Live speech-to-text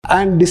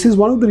And this is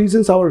one of the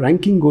reasons our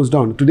ranking goes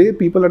down. Today,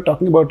 people are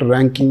talking about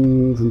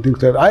rankings and things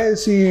like that.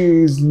 IISc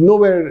is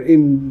nowhere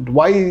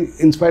why,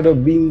 in spite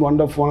of being one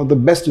of the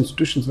best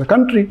institutions in the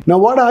country. Now,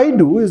 what I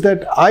do is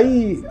that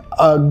I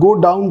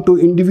go down to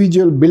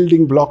individual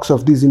building blocks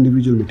of these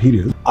individual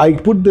materials. I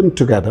put them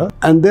together,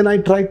 and then I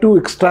try to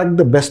extract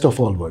the best of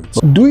all worlds.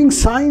 Doing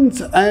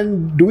science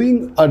and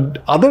doing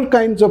other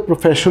kinds of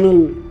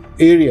professional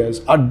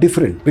areas are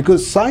different,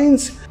 because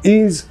science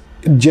is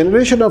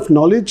generation of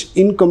knowledge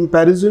in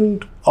comparison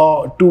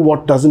to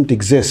what doesn't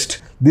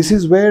exist. This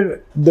is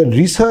where the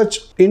research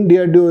in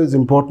DRDO is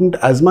important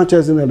as much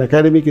as in an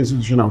academic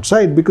institution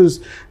outside, because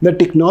the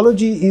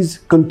technology is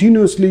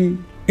continuously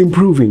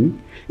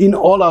improving in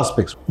all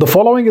aspects. The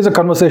following is a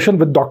conversation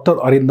with Dr.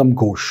 Arindam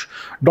Ghosh.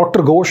 Dr.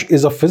 Ghosh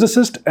is a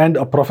physicist and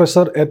a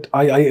professor at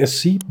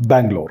IISc,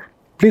 Bangalore.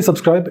 Please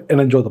subscribe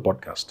and enjoy the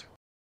podcast.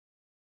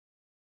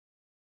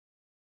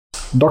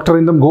 Dr.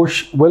 Arindam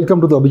Ghosh,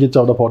 welcome to the Abhijit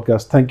Chawda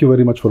podcast. Thank you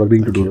very much for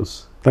agreeing to do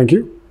this. Thank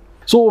you.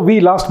 So we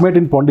last met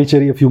in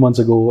Pondicherry a few months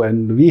ago,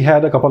 and we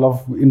had a couple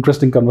of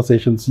interesting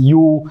conversations.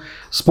 You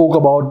spoke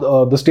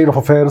about the state of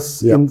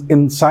affairs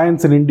in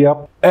science in India,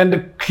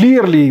 and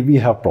clearly we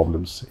have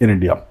problems in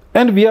India.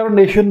 And we are a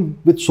nation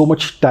with so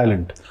much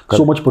talent,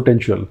 so much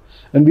potential.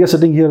 And we are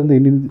sitting here in the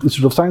Indian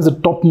Institute of Science, the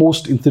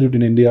topmost institute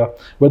in India,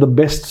 where the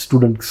best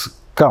students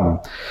come.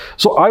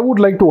 So I would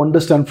like to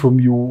understand from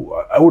you,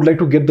 I would like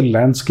to get the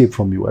landscape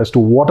from you as to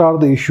what are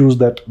the issues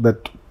that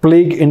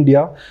plague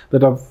India,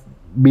 that have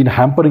been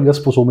hampering us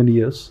for so many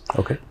years,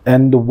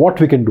 and what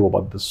we can do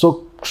about this.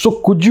 So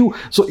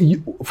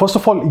first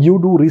of all, you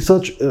do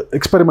research,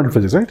 experimental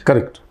physics, right?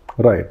 Correct.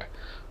 Right.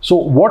 So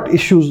what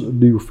issues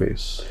do you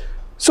face?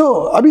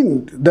 So, I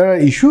mean, there are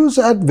issues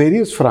at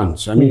various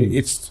fronts. I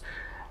mean,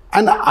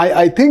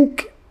 I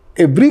think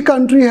every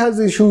country has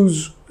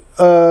issues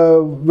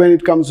when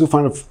it comes to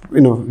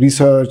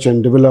research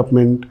and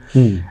development.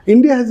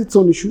 India has its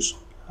own issues,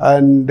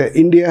 and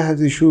India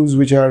has issues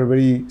which are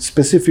very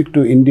specific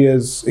to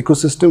India's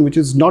ecosystem, which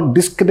is not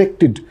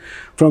disconnected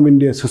from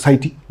India's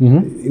society.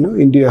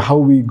 India, how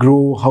we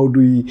grow, how do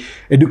we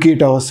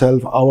educate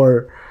ourselves,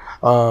 our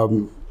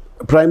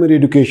primary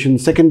education,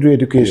 secondary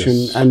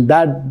education, and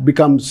that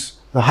becomes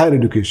the higher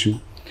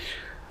education.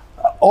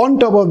 On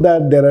top of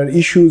that, there are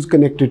issues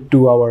connected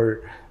to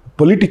our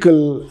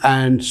political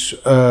and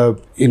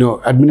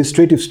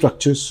administrative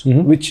structures,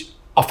 which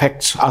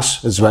affects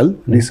us as well,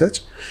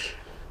 research.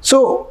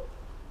 So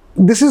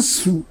this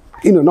is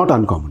not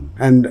uncommon,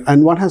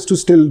 and one has to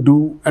still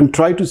do and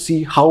try to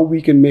see how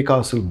we can make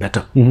ourselves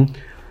better.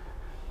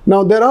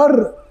 Now, there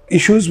are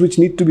issues which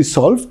need to be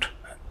solved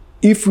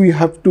if we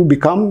have to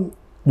become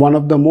one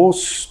of the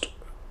most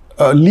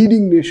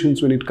leading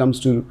nations when it comes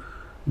to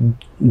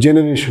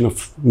generation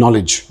of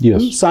knowledge.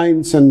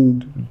 Science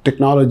and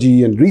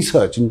technology and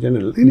research in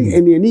general.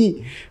 In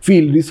any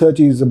field, research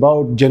is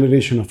about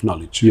generation of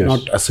knowledge,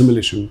 not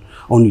assimilation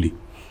only.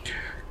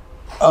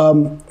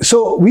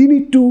 So we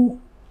need to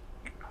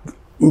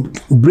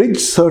bridge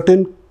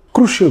certain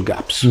crucial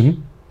gaps.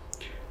 And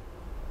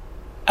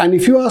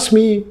if you ask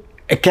me,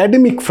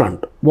 academic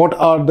front, what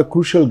are the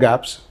crucial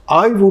gaps?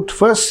 I would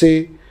first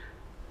say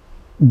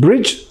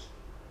bridge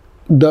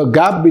the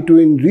gap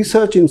between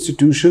research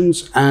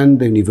institutions and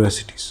the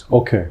universities.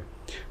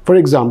 For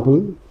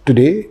example,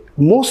 today,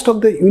 most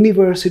of the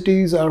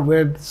universities are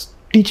where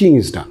teaching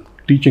is done.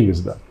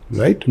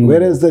 Right?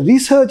 Whereas the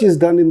research is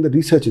done in the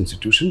research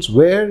institutions,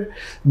 where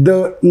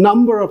the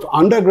number of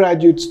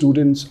undergraduate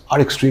students are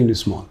extremely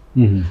small.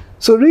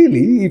 So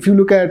really, if you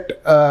look at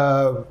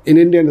in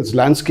India's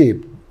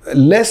landscape,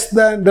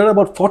 there are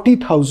about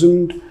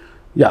 40,000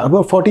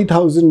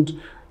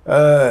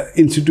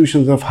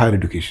 institutions of higher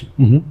education.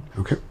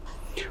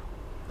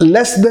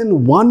 Less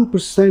than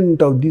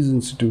 1% of these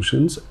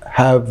institutions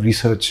have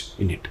research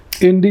in it.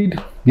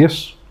 Indeed,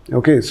 yes.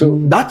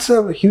 So that's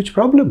a huge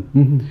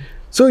problem.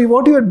 So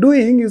what you are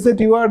doing is that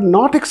you are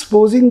not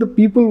exposing the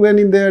people when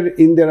in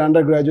their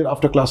undergraduate,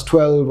 after class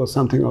 12 or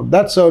something of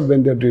that sort,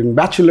 when they're doing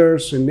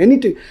bachelor's in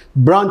any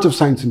branch of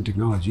science and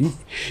technology.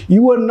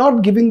 You are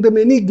not giving them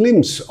any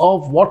glimpse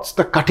of what's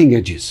the cutting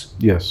edges.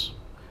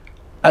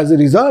 As a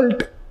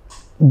result,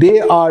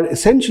 they are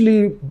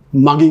essentially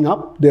mugging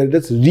up. They're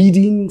just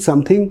reading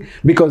something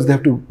because they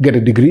have to get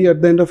a degree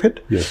at the end of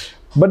it.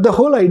 But the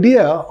whole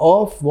idea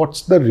of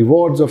what's the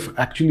rewards of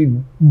actually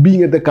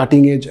being at the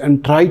cutting edge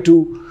and try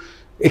to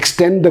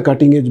extend the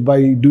cutting edge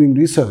by doing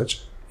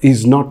research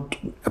is not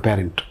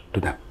apparent to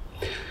them.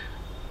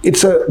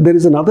 There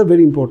is another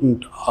very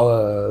important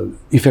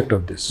effect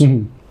of this.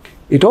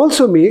 It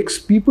also makes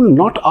people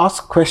not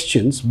ask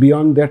questions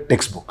beyond their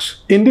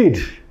textbooks. Indeed.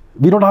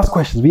 We don't ask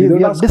questions. We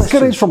are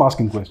discouraged from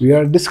asking questions. We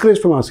are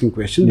discouraged from asking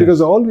questions because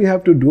all we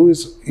have to do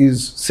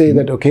is say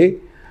that, okay,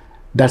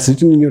 that's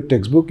written in your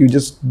textbook. You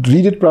just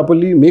read it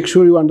properly, make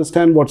sure you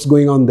understand what's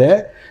going on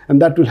there,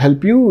 and that will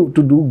help you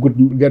to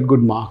get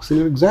good marks in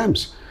your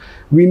exams.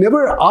 We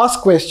never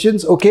ask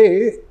questions,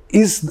 okay,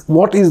 is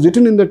what is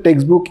written in the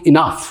textbook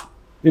enough?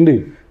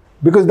 Indeed.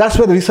 Because that's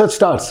where the research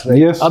starts, right?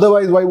 Yes.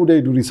 Otherwise, why would I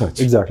do research?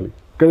 Exactly.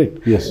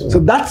 Correct. Yes. So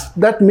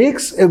that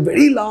makes a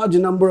very large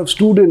number of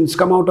students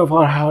come out of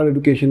our higher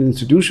education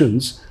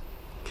institutions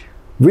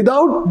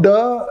without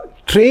the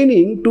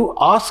training to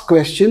ask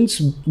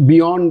questions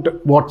beyond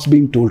what's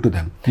being told to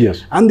them.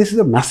 Yes. And this is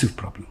a massive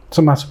problem. It's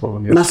a massive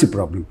problem. Yes. Massive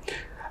problem.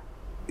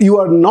 You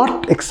are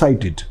not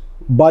excited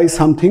by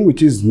something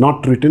which is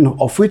not written,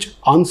 of which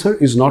answer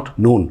is not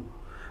known.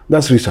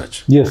 That's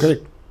research. Yes.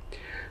 Correct.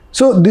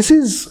 So this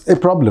is a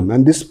problem,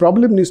 and this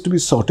problem needs to be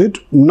sorted,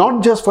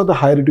 not just for the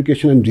higher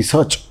education and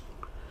research,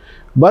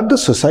 but the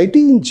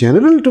society in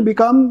general to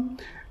become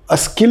a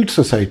skilled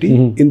society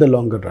in the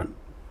longer run.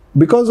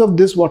 Because of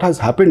this, what has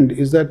happened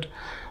is that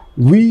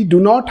we do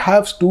not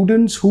have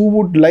students who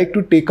would like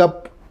to take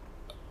up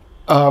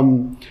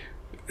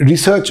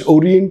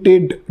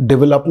research-oriented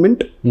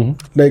development,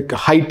 like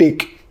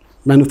high-tech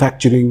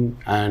manufacturing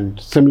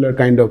and similar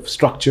kind of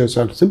structures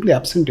are simply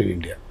absent in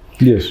India.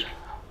 Yes.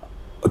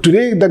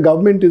 Today, the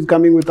government is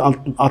coming with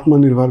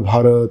Atmanirbhar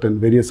Bharat and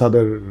various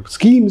other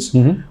schemes.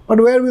 But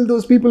where will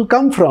those people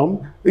come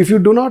from if you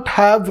do not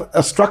have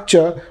a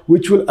structure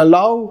which will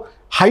allow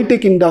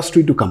high-tech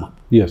industry to come up?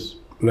 Yes.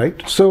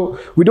 Right? So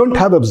we don't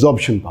have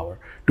absorption power.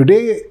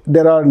 Today,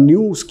 there are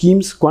new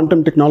schemes.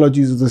 Quantum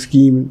Technologies is a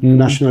scheme.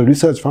 National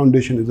Research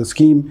Foundation is a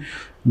scheme.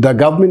 The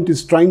government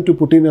is trying to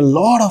put in a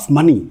lot of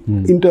money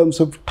in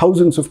terms of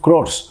thousands of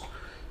crores.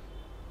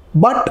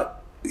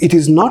 But it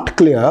is not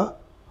clear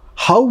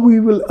how we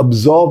will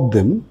absorb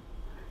them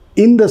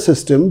in the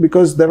system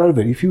because there are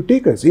very few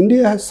takers.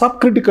 India has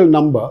subcritical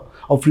number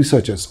of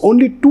researchers.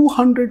 Only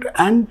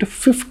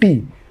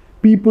 250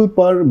 people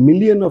per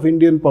million of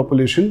Indian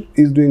population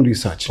is doing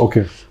research.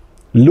 Okay.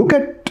 Look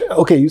at,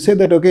 you say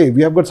that,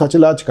 we have got such a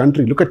large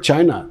country. Look at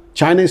China.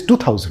 China is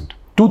 2,000.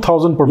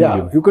 2,000 per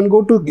million. You can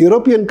go to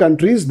European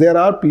countries. There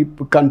are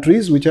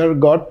countries which are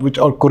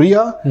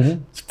Korea,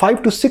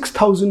 5,000 to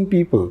 6,000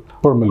 people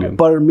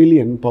Per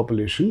million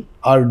population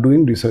are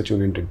doing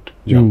research-oriented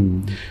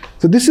job.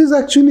 So this is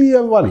actually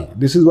a worry.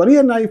 This is worry,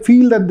 and I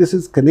feel that this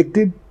is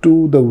connected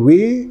to the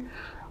way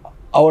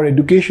our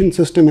education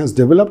system has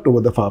developed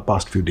over the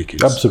past few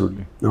decades.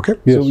 Absolutely. Okay.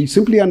 Yes. So we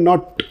simply are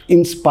not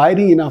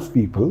inspiring enough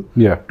people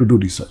to do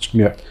research.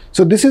 Yeah.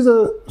 So this is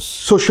a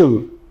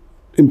social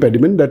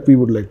impediment that we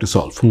would like to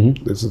solve.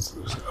 This is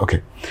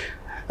okay.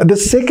 The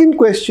second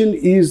question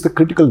is the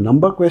critical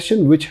number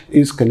question, which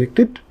is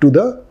connected to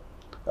the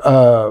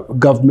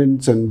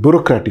governments and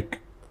bureaucratic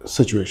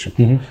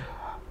situation.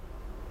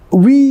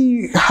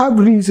 We have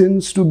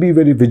reasons to be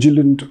very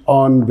vigilant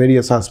on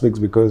various aspects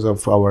because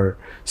of our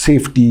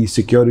safety,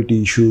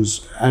 security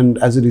issues, and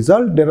as a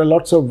result, there are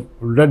lots of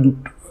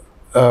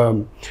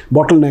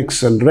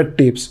bottlenecks and red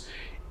tapes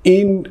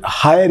in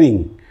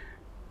hiring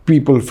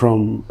people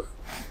from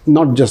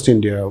not just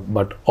India,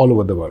 but all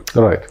over the world.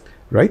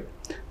 Right?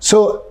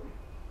 So,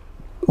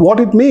 what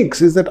it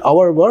makes is that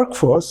our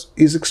workforce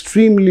is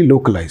extremely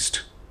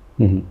localized.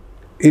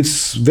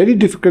 It's very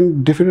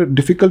difficult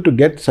to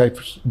get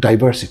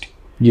diversity.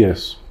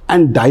 Yes.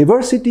 And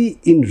diversity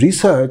in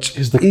research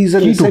is an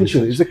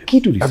essential, is the key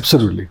to research.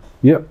 Absolutely.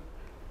 Yeah.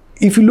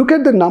 If you look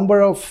at the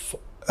number of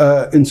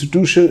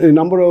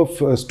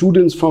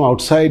students from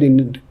outside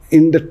in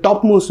the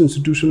topmost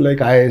institution like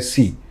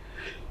IISc,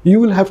 you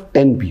will have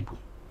 10 people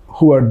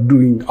who are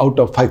doing out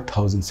of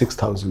 5,000,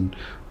 6,000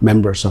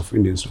 members of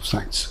Indian Institute of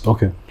Science.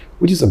 Okay.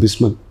 Which is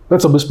abysmal.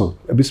 That's abysmal.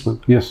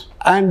 Abysmal. Yes.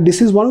 And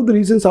this is one of the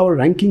reasons our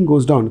ranking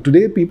goes down.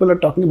 Today, people are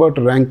talking about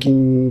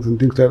rankings and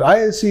things like that.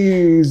 IISc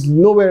is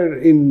nowhere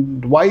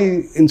in why,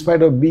 in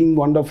spite of being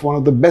one of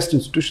the best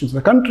institutions in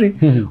the country,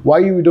 why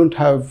we don't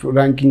have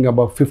ranking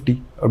above 50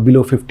 or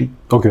below 50.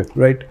 Okay.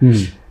 Right?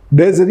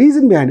 There's a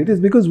reason behind it,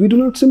 is because we do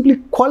not simply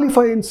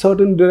qualify in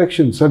certain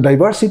directions. So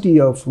diversity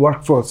of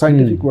workforce,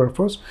 scientific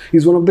workforce,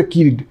 is one of the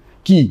key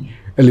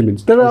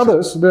elements. There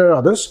are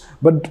others,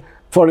 but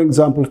for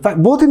example,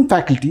 both in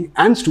faculty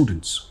and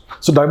students.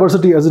 So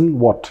diversity as in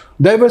what?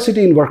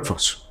 Diversity in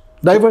workforce.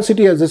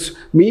 Diversity as this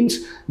means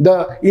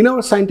in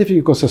our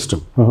scientific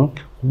ecosystem,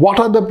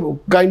 what are the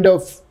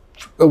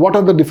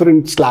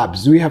different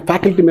slabs? We have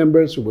faculty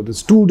members, we have the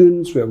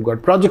students, we have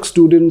got project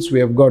students, we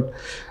have got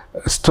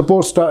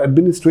support staff,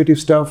 administrative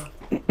staff.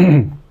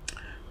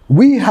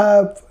 We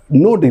have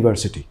no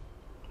diversity.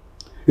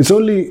 It's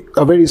only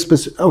a very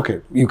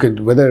specific, you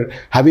could, whether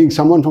having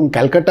someone from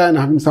Calcutta and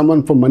having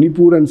someone from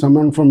Manipur and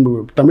someone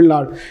from Tamil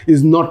Nadu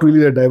is not really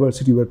the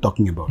diversity we're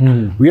talking about.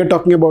 We are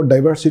talking about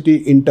diversity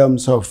in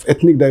terms of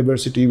ethnic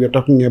diversity. We are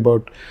talking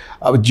about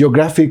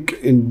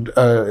geographic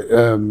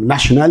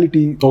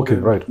nationality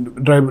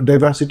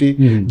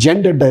diversity,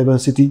 gender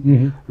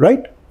diversity,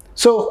 right?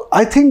 So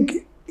I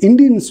think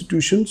Indian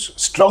institutions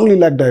strongly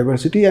lack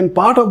diversity, and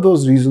part of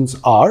those reasons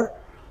are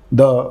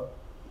the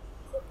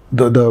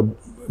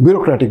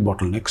bureaucratic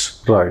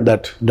bottlenecks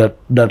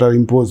that are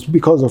imposed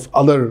because of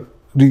other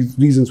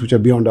reasons which are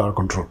beyond our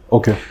control.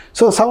 Okay.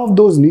 So some of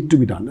those need to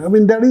be done. I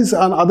mean, there is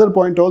another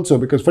point also,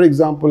 because for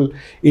example,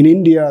 in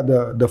India,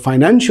 the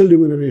financial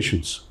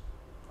remunerations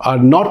are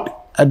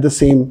not at the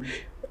same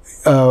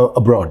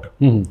abroad.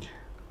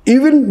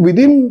 Even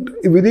within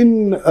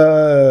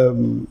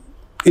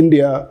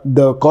India,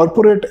 the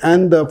corporate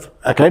and the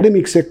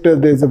academic sector,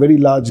 there's a very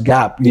large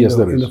gap in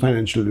the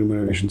financial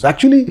remunerations.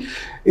 Actually,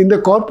 in the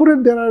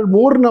corporate, there are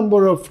more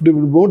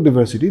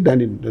diversity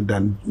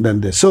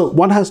than this. So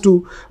one has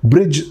to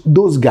bridge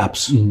those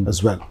gaps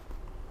as well.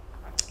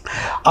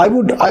 I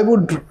would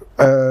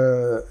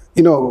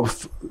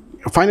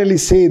finally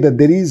say that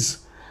there is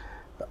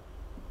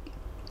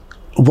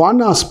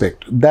one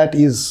aspect that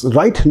is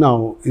right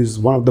now is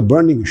one of the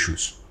burning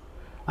issues,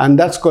 and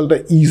that's called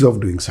the ease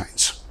of doing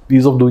science.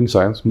 Ease of doing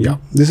science. Yeah,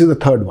 this is the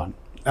third one,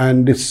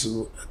 and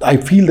I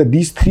feel that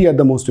these three are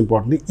the most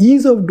important. The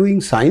ease of doing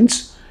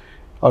science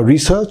or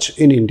research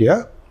in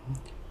India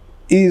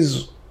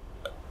is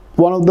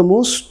one of the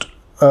most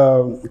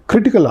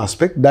critical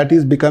aspects that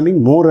is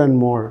becoming more and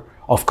more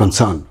of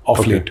concern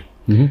of late,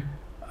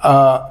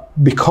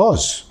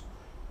 because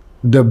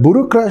the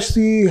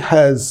bureaucracy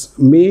has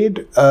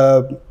made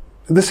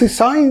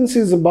science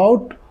is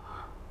about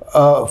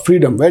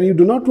freedom, where you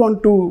do not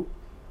want to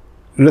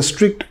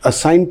restrict a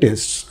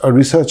scientist, a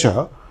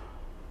researcher,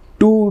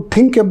 to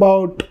think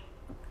about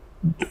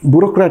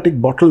bureaucratic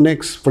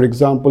bottlenecks, for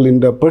example, in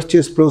the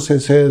purchase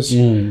processes,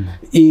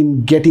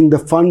 in getting the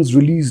funds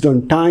released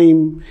on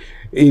time,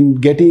 in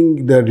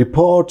getting the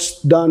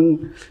reports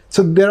done.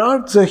 So there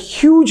are a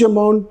huge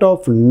amount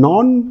of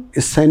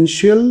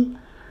non-essential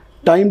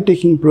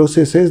time-taking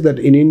processes that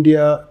in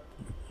India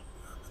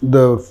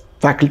the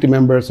faculty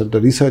members and the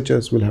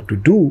researchers will have to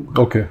do.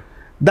 Okay.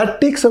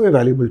 That takes away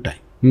valuable time.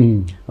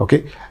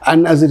 Okay,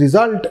 and as a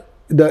result,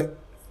 the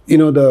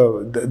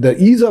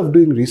ease of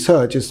doing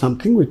research is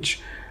something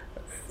which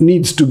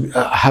needs to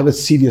have a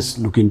serious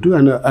look into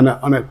and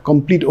a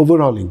complete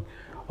overhauling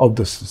of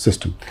the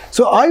system.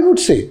 So I would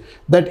say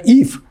that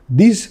if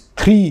these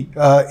three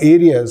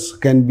areas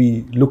can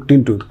be looked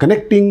into,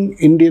 connecting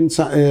Indian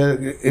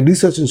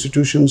research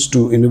institutions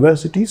to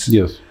universities,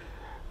 yes,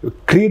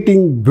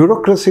 creating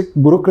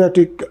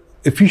bureaucratic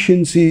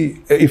efficient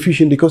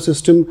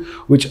ecosystem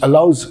which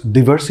allows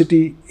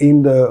diversity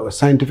in the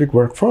scientific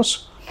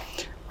workforce,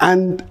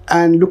 and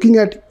looking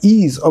at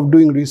ease of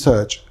doing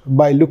research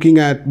by looking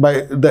at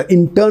the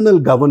internal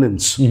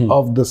governance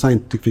of the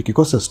scientific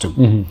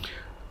ecosystem.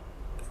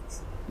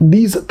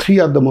 These three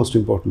are the most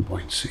important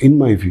points, in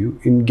my view,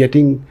 in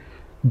getting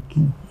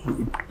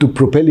to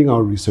propelling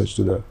our research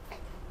to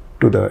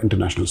the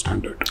international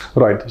standard.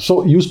 Right.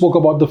 So you spoke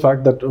about the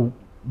fact that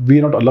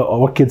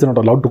our kids are not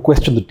allowed to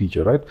question the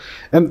teacher, right?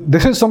 And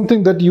this is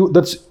something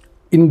that's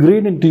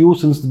ingrained into you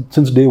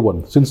since day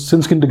one,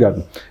 since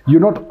kindergarten.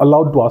 You're not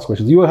allowed to ask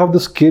questions. You have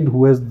this kid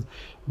who is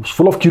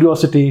full of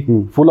curiosity,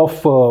 full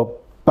of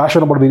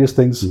passion about various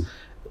things,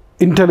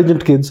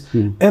 intelligent kids,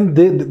 and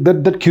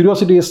that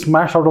curiosity is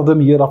smashed out of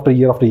them year after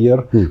year after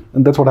year,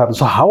 and that's what happens.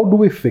 So how do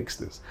we fix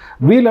this?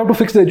 We'll have to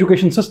fix the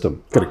education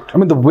system. Correct. I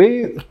mean, the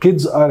way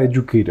kids are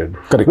educated,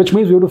 correct, which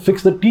means we have to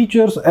fix the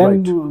teachers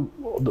and.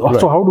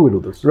 Right. So how do we do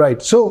this? Right.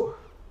 So,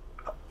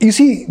 you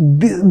see,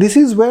 this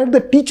is where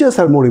the teachers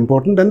are more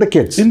important than the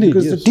kids. Indeed,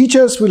 because the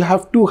teachers will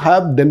have to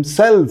have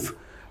themselves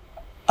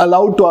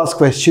allowed to ask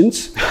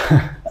questions.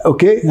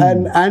 Okay.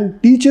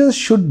 And teachers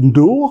should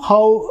know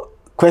how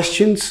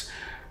questions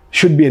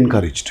should be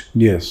encouraged.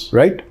 Yes.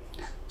 Right.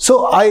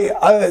 So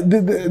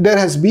there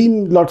has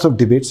been lots of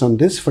debates on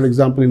this. For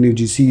example, in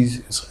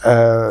UGC's,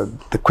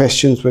 the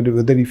questions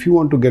whether if you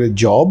want to get a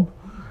job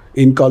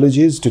in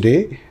colleges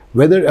today,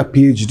 whether a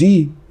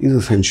PhD is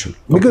essential.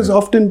 Because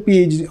often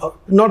PhD,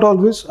 not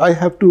always, I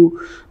have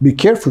to be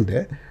careful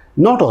there,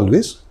 not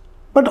always,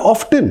 but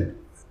often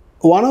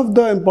one of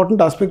the important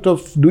aspects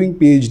of doing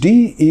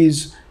PhD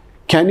is,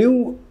 can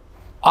you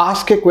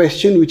ask a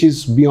question which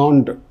is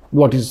beyond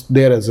what is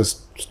there as a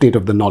state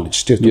of the knowledge,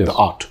 state of the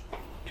art.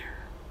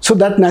 So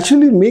that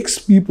naturally makes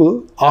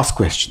people ask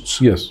questions.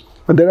 Yes.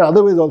 But there are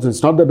other ways also.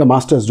 It's not that the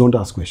masters don't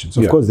ask questions.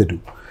 Of course they do.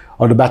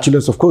 Or the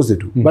bachelors, of course they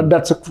do. But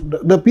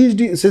the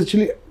PhD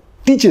essentially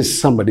teaches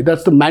somebody.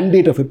 That's the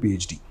mandate of a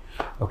PhD.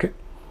 Okay.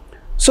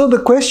 So the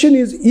question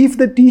is, if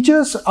the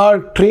teachers are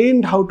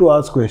trained how to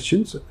ask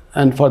questions,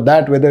 and for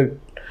that, whether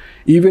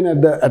even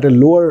at a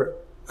lower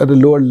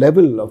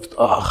level of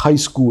high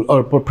school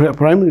or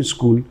primary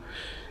school,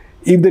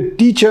 if the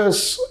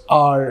teachers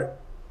are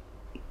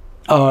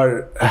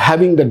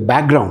having that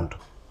background,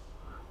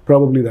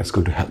 probably that's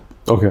going to help.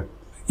 Okay.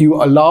 You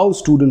allow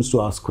students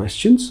to ask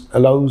questions,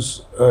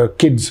 allows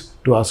kids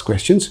to ask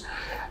questions,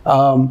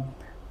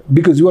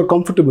 because you are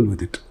comfortable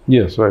with it.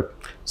 Yes, right.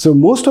 So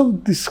most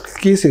of these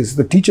cases,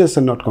 the teachers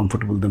are not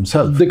comfortable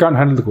themselves. They can't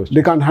handle the question.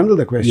 They can't handle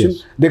the question.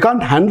 Yes. They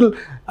can't handle,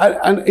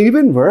 and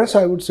even worse,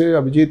 I would say,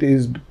 Abhijit,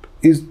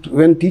 is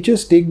when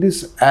teachers take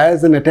this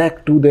as an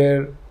attack to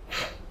their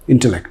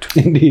intellect.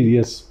 Indeed,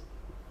 yes.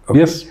 Okay?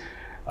 Yes.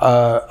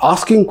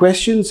 Asking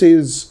questions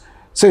is,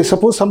 say,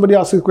 suppose somebody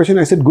asks a question,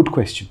 I said, good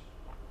question.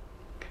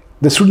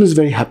 The student is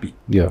very happy.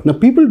 Yeah. Now,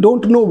 people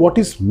don't know what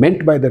is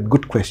meant by that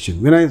good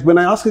question. When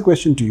I ask a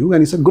question to you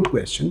and it's a good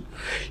question,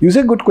 you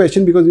say good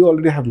question because you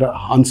already have the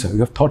answer. You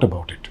have thought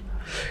about it.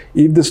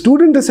 If the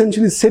student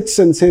essentially sits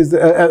and says,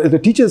 the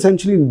teacher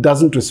essentially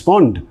doesn't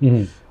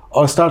respond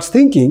or starts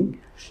thinking,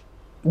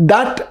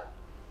 that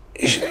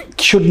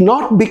should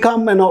not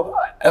become an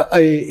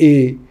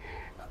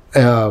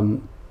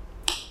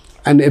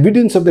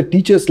evidence of the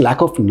teacher's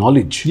lack of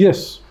knowledge.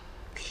 Yes.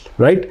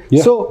 Right?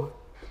 Yeah. So,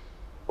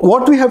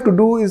 what we have to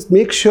do is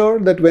make sure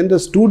that when the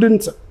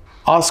students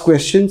ask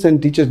questions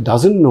and teacher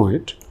doesn't know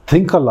it,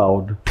 think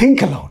aloud.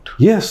 Think aloud.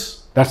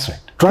 Yes. That's right.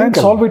 Try and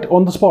solve it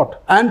on the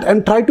spot.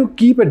 And try to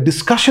keep a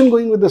discussion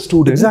going with the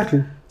student.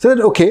 Exactly. So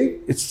that, okay,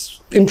 it's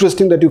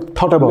interesting that you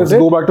thought about it. Let's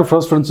go back to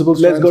first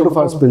principles. Let's go to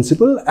first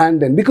principle,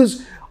 and then,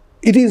 because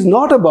it is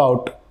not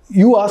about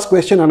you ask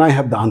question and I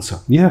have the answer.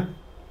 Yeah.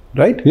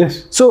 Right?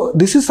 Yes. So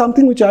this is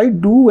something which I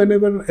do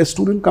whenever a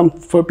student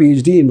comes for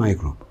PhD in my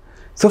group.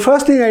 So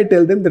first thing I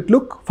tell them that,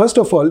 look, first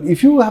of all,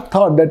 if you have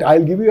thought that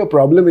I'll give you a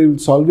problem, you'll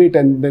solve it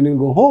and then you'll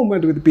go home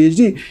and with a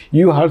PhD,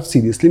 you are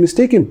seriously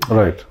mistaken.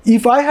 Right.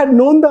 If I had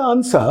known the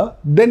answer,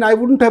 then I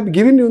wouldn't have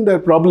given you the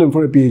problem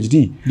for a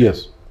PhD.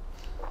 Yes.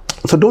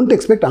 So don't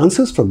expect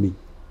answers from me.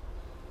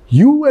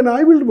 You and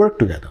I will work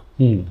together.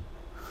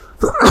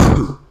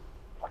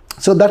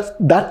 So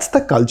that's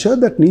the culture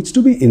that needs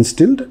to be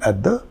instilled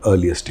at the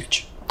earlier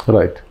stage.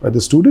 Right. Where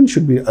the student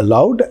should be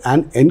allowed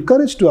and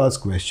encouraged to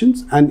ask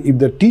questions, and if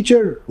the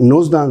teacher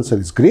knows the answer,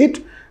 is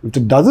great. If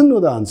it doesn't know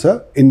the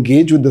answer,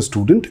 engage with the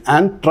student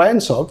and try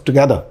and solve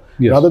together,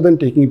 rather than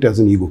taking it as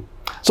an ego.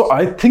 So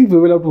I think we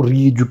will have to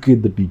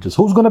re-educate the teachers.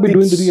 Who's going to be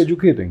doing the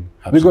re-educating?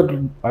 We've got,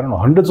 I don't know,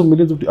 hundreds of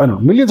millions of,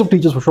 millions of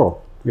teachers for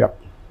sure. Yeah.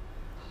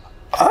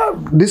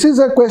 This is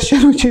a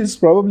question which is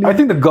probably... I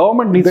think the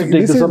government needs to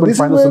take this up and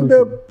find a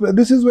solution.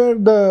 This is where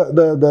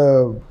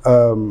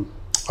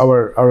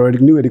our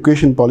new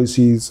education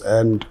policies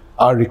and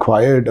are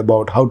required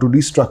about how to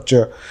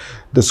restructure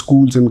the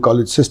schools and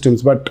college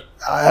systems. But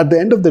at the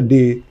end of the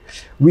day,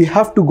 we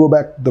have to go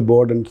back to the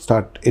board and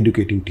start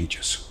educating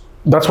teachers.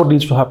 That's what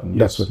needs to happen.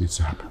 That's what needs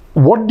to happen.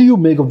 What do you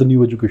make of the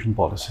new education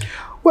policy?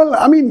 Well,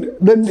 I mean,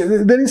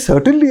 there is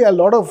certainly a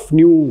lot of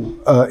new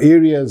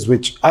areas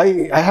which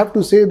I have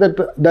to say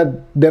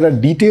that there are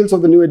details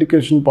of the new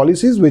education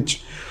policies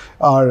which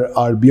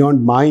are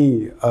beyond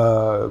my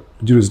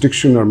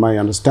jurisdiction or my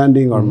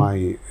understanding or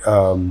my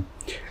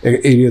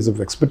areas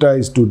of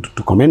expertise to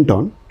comment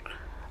on.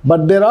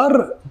 But there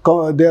are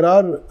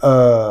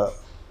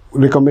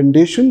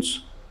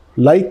recommendations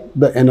like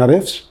the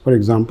NRFs, for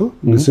example.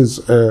 This is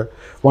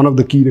one of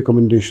the key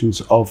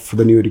recommendations of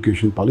the new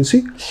education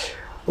policy,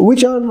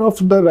 which are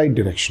of the right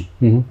direction.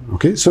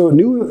 Okay, so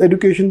new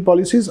education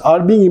policies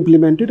are being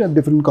implemented at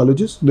different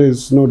colleges.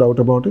 There's no doubt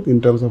about it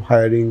in terms of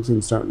hirings,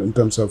 in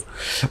terms of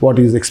what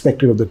is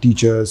expected of the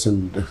teachers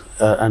and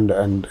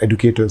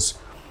educators.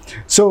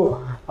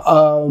 So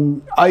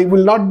I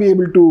will not be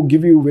able to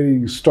give you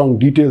very strong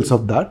details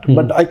of that,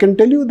 but I can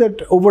tell you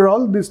that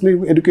overall this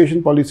new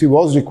education policy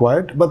was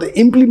required, but the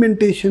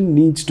implementation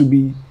needs to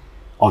be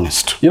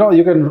honest. You know,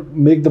 you can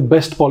make the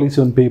best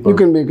policy on paper. You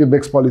can make a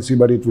best policy,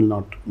 but it will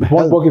not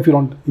won't work if you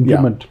don't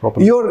implement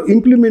properly. Your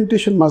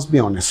implementation must be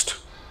honest.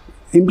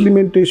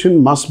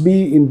 Implementation must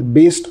be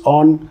based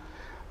on,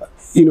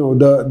 you know,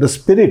 the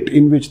spirit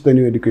in which the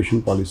new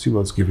education policy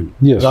was given.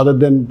 Yes. Rather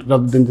than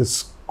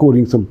just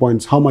scoring some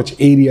points, how much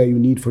area you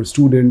need for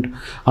student,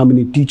 how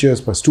many teachers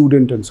per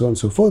student, and so on and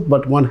so forth.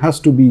 But one has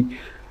to be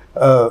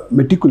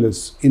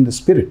meticulous in the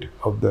spirit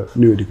of the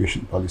new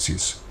education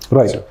policies.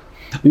 Right. So,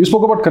 you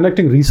spoke about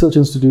connecting research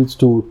institutes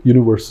to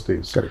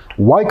universities. Correct.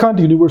 Why can't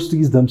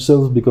universities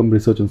themselves become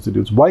research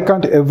institutes? Why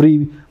can't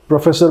every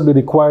professor be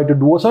required to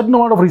do a certain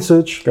amount of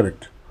research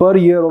correct. per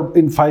year or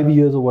in 5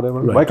 years or whatever?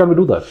 Right. Why can't we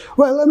do that?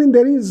 Well, I mean,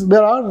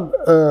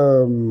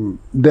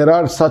 there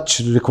are such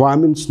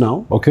requirements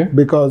now. Okay.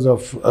 Because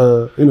of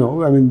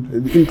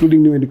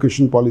including new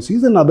education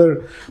policies and other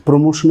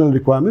promotional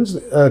requirements.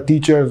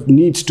 Teacher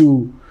needs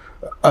to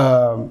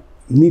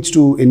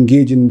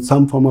engage in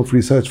some form of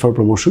research for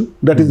promotion.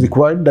 That is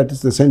required. That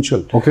is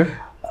essential. Okay.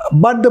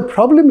 But the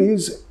problem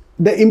is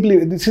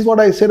this is what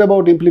I said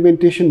about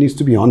implementation needs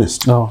to be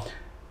honest. Oh.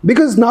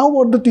 Because now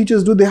what the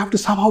teachers do, they have to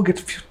somehow get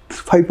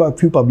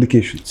few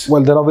publications.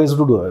 Well, there are ways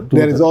to do that.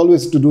 There is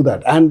always to do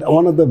that. And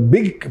one of the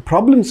big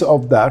problems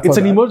of that... It's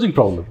an emerging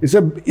problem.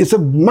 It's a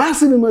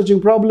massive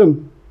emerging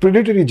problem.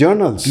 Predatory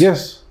journals.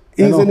 Yes.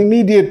 Is an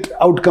immediate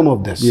outcome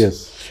of this.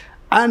 Yes.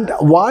 And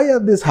why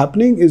this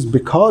happening is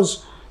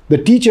because the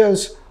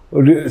teachers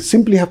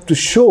simply have to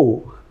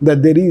show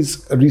that there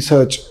is a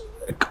research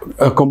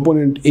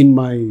component in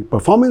my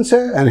performance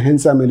here, and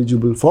hence I'm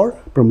eligible for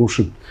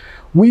promotion.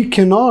 We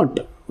cannot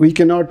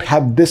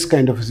have this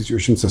kind of a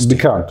situation sustained.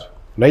 We can't.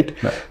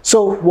 Right? No.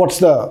 So what's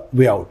the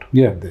way out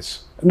of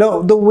this?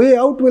 Now, the way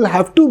out will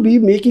have to be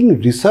making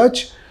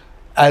research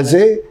as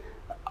a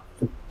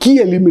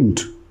key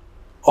element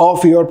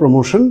of your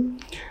promotion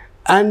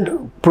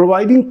and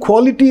providing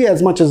quality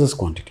as much as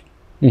quantity.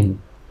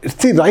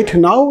 See, right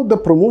now, the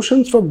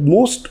promotions for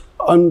most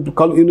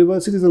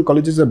universities and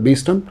colleges are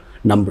based on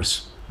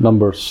numbers.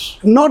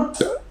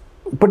 Not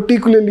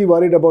particularly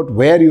worried about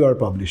where you are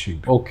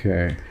publishing.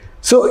 Okay.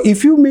 So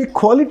if you make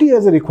quality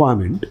as a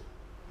requirement,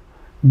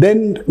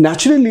 then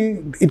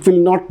naturally it will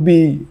not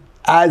be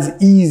as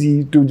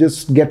easy to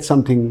just get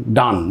something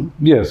done.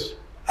 Yes.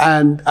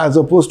 and as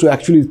opposed to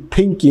actually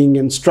thinking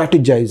and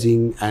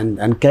strategizing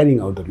and carrying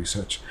out the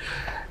research.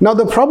 Now,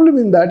 the problem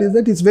in that is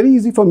that it's very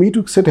easy for me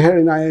to sit here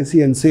in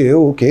IISc and say,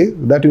 oh, okay,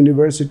 that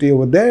university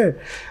over there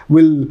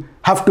will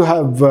have to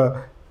have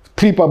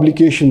 3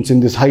 publications in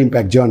these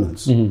high-impact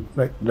journals.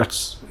 Right?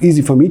 That's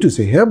easy for me to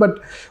say here, but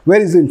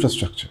where is the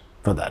infrastructure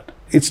for that?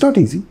 It's not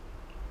easy.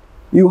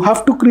 You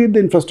have to create the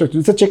infrastructure.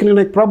 It's a chicken and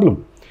egg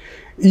problem.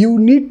 You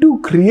need to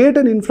create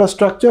an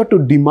infrastructure to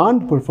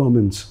demand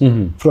performance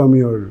from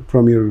your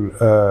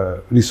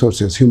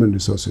resources, human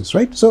resources,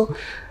 right? So,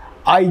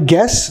 I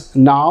guess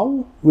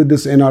now with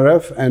this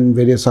NRF and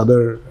various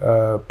other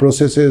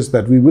processes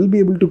that we will be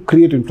able to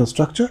create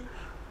infrastructure,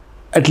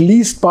 at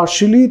least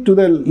partially to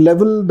the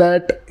level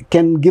that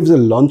can give a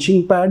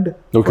launching pad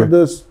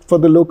for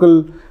the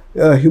local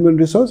human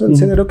resource and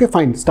say that, okay,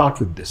 fine, start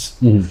with this.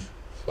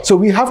 So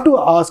we have to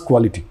ask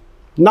quality.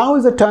 Now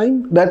is the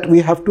time that we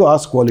have to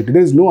ask quality.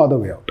 There is no other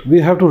way out. We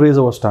have to raise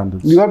our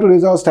standards. We have to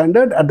raise our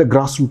standard at the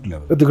grassroots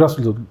level. At the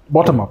grassroots level.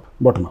 Bottom up.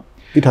 Bottom up.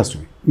 It has to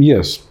be.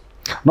 Yes.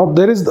 Now,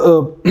 there is,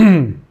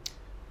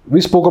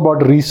 we spoke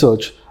about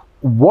research.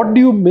 What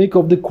do you make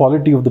of the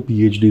quality of the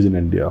PhDs in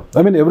India?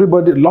 I mean,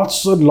 everybody,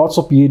 lots and lots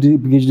of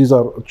PhDs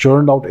are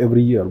churned out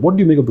every year. What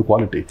do you make of the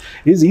quality?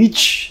 Is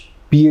each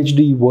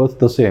PhD worth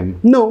the same?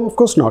 No, of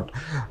course not.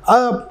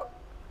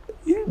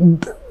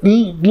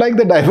 Like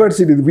the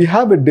diversity, we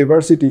have a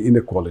diversity in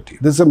the quality.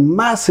 There's a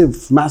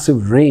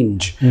massive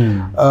range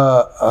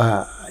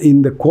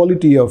in the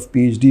quality of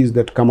PhDs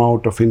that come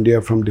out of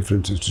India from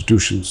different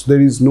institutions.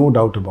 There is no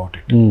doubt about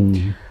it.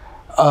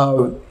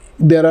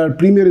 There are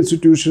premier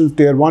institutions,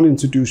 tier 1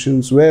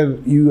 institutions where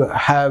you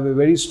have a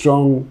very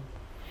strong,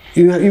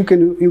 you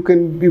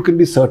can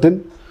be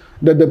certain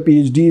that the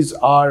PhDs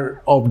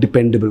are of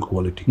dependable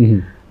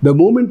quality. The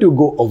moment you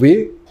go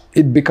away,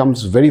 it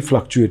becomes very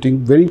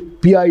fluctuating, very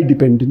PI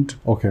dependent.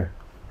 Okay.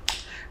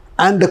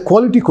 And the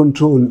quality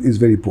control is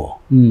very poor.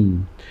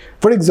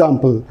 For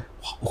example,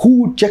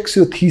 who checks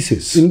your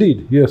thesis?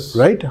 Indeed, yes.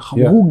 Right?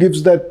 Yeah. Who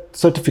gives that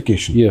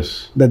certification?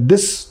 Yes. That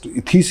this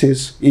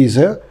thesis is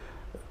a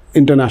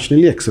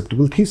internationally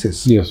acceptable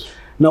thesis. Yes.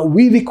 Now,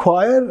 we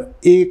require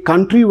a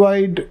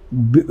countrywide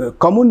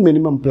common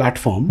minimum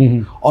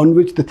platform on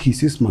which the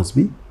thesis must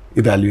be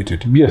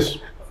evaluated. Yes.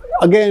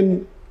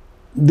 Again,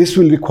 this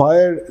will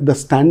require the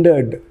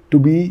standard to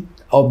be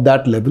of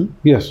that level.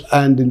 Yes.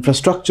 And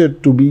infrastructure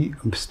to be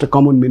a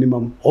common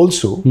minimum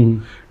also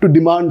to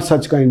demand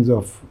such kinds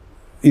of,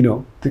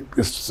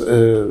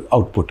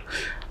 output.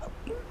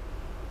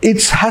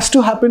 It has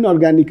to happen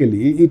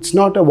organically. It's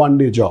not a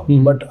one-day job.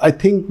 But I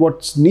think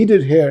what's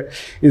needed here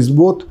is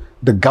both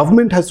the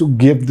government has to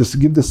give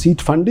the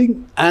seed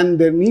funding, and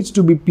there needs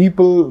to be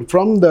people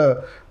from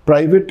the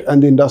private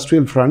and the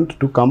industrial front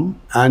to come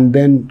and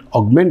then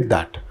augment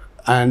that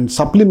and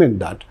supplement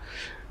that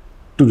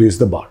to raise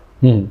the bar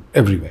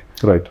everywhere.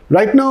 Right.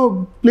 Right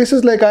now,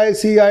 places like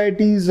IISc,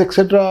 IITs,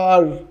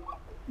 etc.,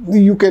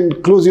 you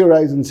can close your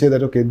eyes and say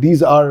that, okay,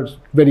 these are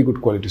very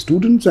good quality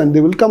students and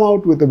they will come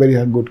out with a very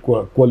good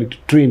quality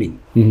training.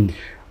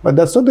 But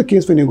that's not the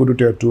case when you go to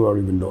tier 2 or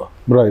even lower.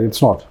 Right,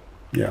 it's not.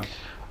 Yeah.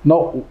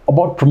 Now,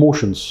 about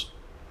promotions.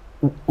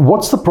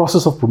 What's the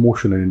process of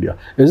promotion in India?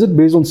 Is it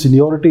based on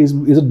seniority? Is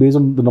it based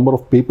on the number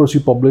of papers you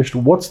published?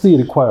 What's the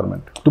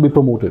requirement to be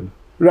promoted?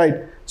 Right.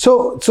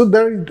 So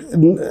there,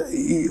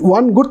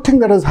 one good thing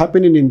that has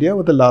happened in India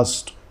over the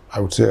last,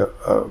 I would say,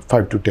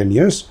 5 to 10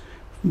 years,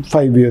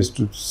 5 years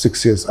to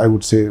 6 years, I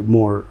would say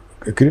more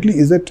accurately,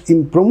 is that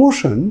in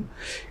promotion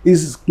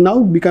is now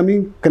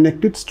becoming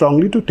connected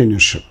strongly to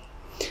tenureship.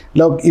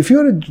 Now, if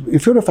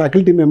you're a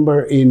faculty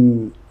member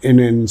in an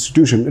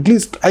institution, at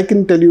least I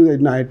can tell you that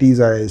in IITs,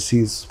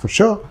 IIScs for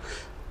sure,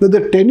 that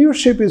the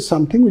tenureship is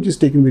something which is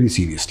taken very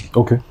seriously.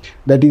 Okay.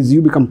 That is,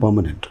 you become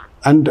permanent.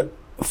 And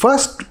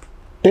first,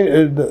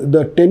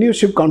 the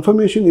tenureship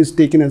confirmation is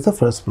taken as the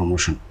first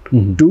promotion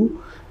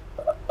to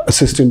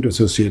assistant to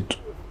associate.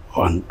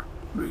 On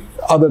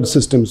other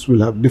systems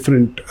will have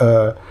different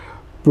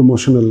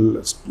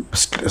promotional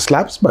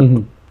slabs, but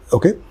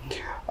okay.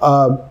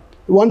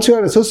 Once you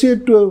are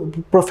associate to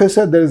a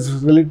professor, there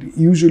is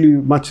usually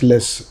much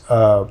less,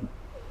 I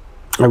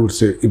would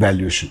say,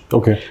 evaluation.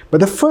 Okay.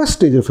 But the first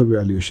stage of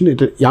evaluation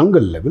at a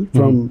younger level,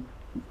 from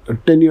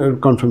tenure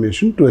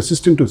confirmation to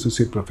assistant to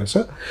associate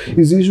professor,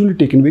 is usually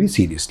taken very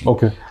seriously.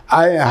 Okay.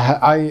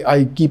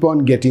 I keep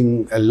on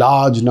getting a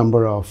large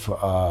number of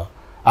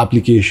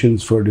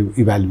applications for the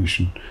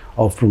evaluation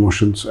of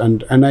promotions,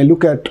 and I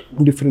look at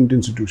different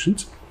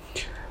institutions.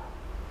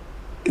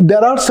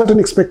 There are certain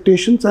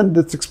expectations, and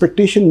this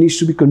expectation needs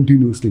to be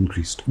continuously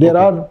increased. There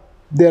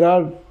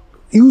are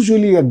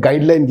usually a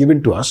guideline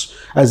given to us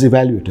as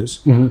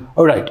evaluators.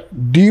 All right,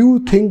 do you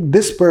think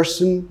this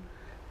person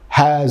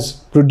has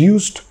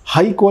produced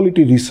high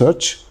quality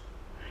research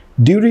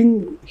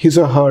during his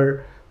or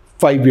her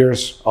 5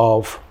 years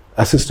of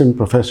assistant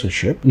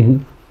professorship?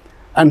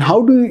 And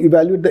how do you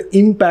evaluate the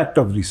impact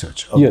of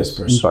research of this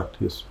person? Impact,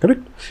 yes.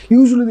 Correct?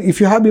 Usually, if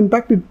you have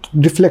impact, it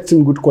reflects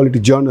in good quality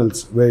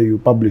journals where you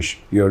publish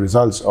your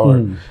results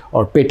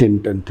or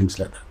patent and things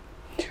like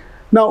that.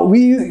 Now,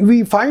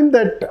 we find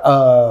that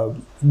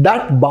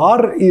that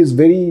bar is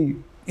very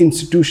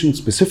institution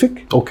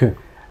specific. Okay.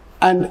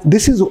 And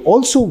this is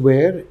also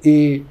where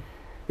a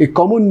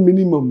common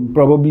minimum,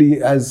 probably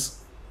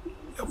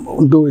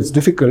though it's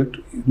difficult,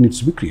 needs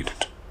to be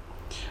created.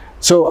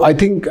 So I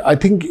think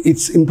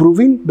it's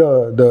improving.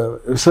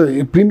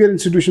 So premier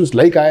institutions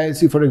like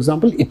IISc, for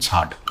example, it's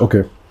hard.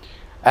 Okay.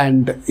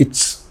 And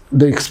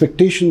the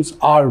expectations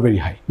are very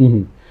high.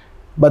 Mm-hmm.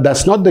 But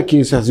that's not the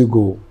case as you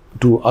go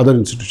to other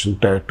institutions,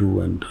 Tier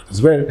 2 and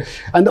as well.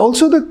 And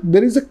also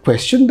there is a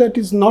question that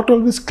is not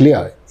always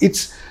clear.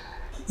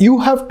 You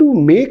have to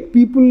make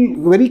people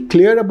very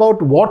clear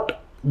about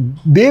what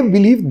they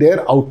believe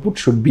their output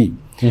should be.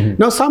 Mm-hmm.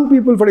 Now, some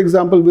people, for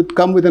example,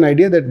 come with an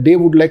idea that they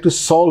would like to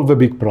solve a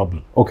big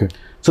problem. Okay.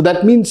 So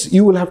that means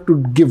you will have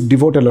to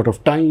devote a lot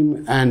of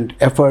time and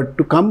effort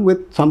to come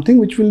with something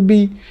which will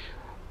be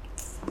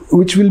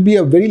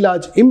a very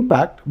large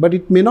impact, but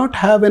it may not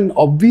have an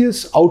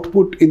obvious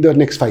output in the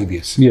next 5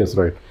 years. Yes,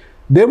 right.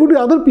 There would be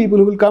other people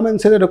who will come and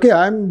say that, okay,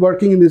 I'm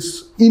working in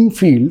this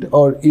field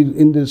or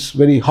in this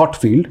very hot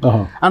field,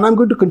 and I'm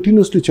going to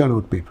continuously churn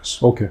out papers.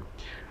 Okay.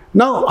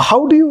 Now,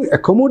 how do you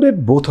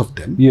accommodate both of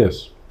them?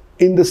 Yes.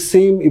 In the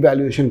same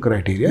evaluation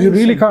criteria? You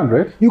really can't,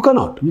 right? You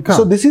cannot. You can't.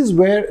 So this is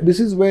where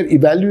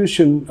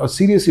evaluation, or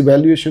serious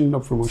evaluation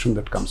of promotion,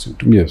 that comes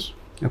into. Yes.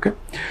 Okay.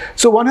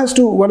 So one has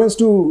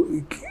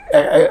to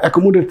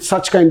accommodate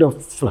such kind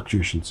of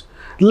fluctuations.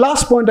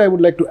 Last point I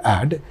would like to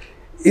add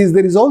is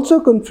there is also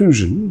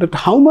confusion that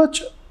how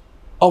much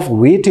of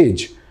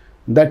weightage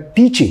that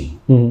teaching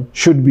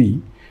should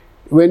be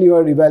when you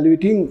are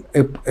evaluating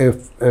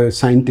a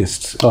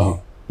scientists.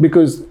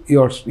 Because you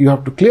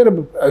have to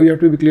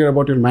be clear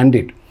about your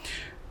mandate.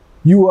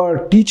 You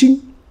are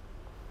teaching,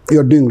 you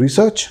are doing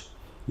research,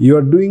 you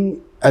are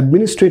doing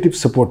administrative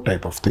support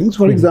type of things.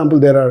 For example,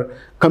 there are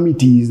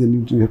committees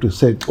and you have to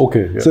set.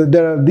 Okay. Yeah. So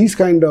there are these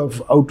kind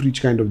of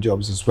outreach kind of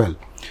jobs as well.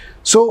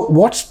 So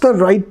what's the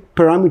right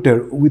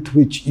parameter with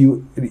which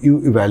you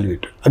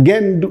evaluate?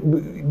 Again,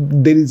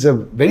 there is a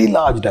very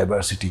large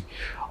diversity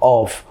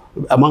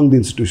among the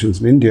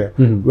institutions in India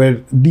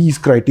where these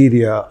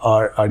criteria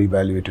are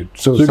evaluated.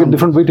 So you get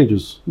different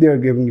weightages? They are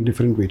giving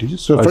different weightages.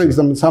 So for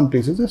example, in some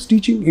places, there's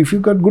teaching. If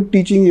you've got good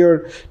teaching,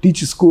 your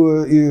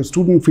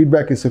student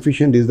feedback is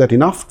sufficient. Is that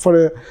enough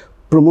for a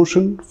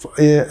promotion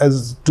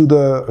as to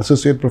the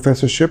associate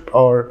professorship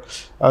or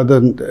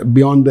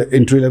beyond the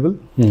entry level?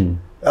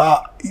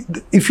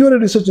 If you're a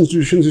research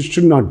institution, it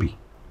should not be.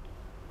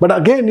 But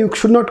again, you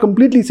should not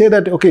completely say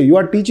that, okay, you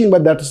are teaching,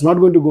 but that is not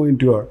going to go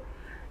into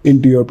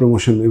your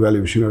promotion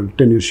evaluation or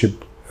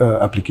tenureship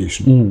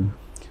application.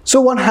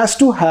 So one has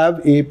to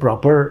have a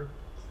proper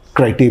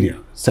criteria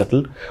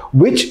settled,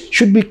 which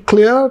should be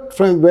clear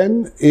from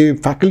when a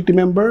faculty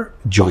member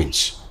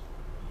joins.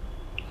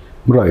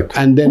 Right.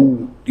 And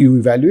then you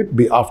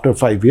evaluate after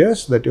 5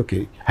 years that,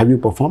 okay, have you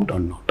performed or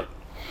not?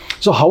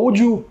 So how would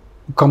you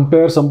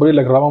compare somebody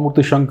like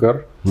Ramamurthy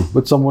Shankar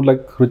with someone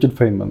like Richard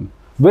Feynman?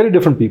 Very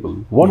different people.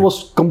 One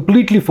was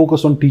completely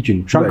focused on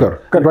teaching,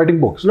 Shankar, writing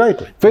books. Right.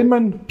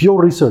 Feynman,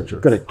 pure researcher.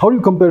 Correct. How do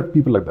you compare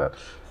people like that?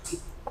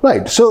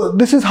 Right. So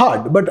this is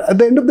hard. But at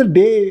the end of the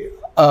day,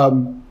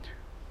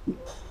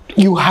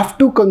 you have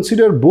to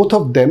consider both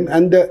of them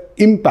and the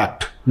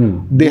impact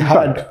they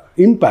had.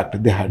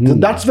 So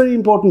that's very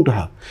important to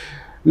have.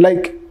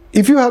 Like,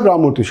 if you have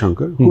Ramamurthy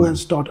Shankar, who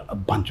has taught a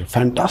bunch of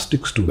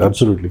fantastic students.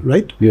 Absolutely.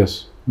 Right?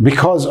 Yes.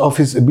 Because of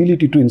his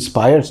ability to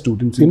inspire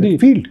students in the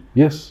field.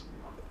 Yes.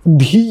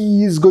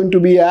 He is going to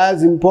be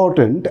as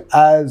important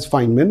as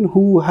Feynman,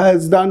 who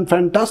has done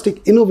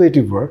fantastic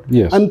innovative work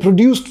and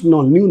produced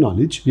new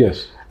knowledge.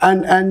 Yes.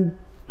 And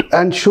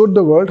showed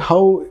the world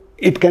how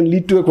it can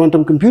lead to a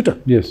quantum computer.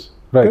 Yes.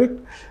 Right. Correct?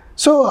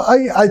 So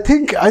I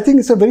think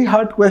it's a very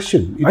hard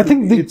question. I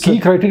think the key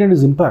criterion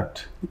is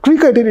impact. Key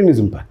criterion is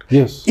impact.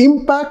 Yes.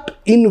 Impact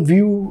in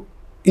view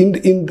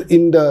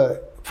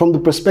from the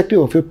perspective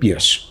of your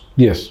peers.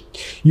 Yes.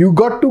 You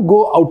got to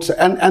go outside,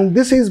 and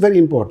this is very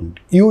important.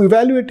 You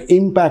evaluate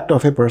impact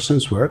of a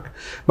person's work,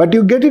 but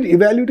you get it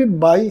evaluated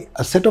by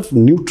a set of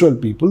neutral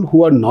people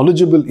who are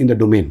knowledgeable in the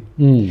domain.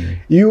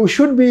 You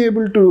should be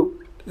able to,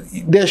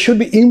 there should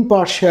be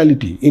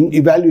impartiality in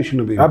evaluation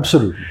of it.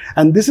 Absolutely.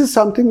 And this is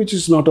something which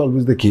is not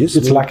always the case.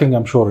 It's lacking,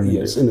 I'm sure, in India.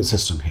 Yes, in the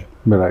system here.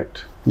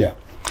 Right. Yeah.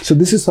 So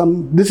this is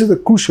a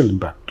crucial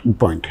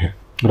point here.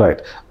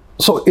 Right.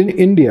 So in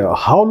India,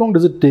 how long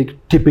does it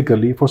take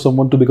typically for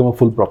someone to become a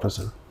full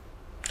professor?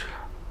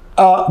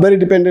 Very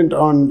dependent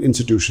on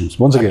institutions.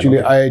 Once again, actually,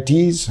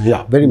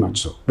 IITs, very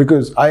much so.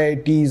 Because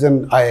IITs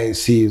and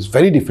IISc is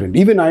very different.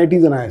 Even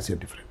IITs and IISc are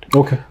different.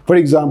 Okay. For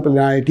example,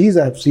 in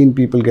IITs, I have seen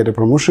people get a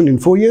promotion in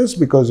 4 years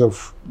because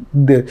of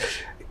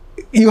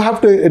you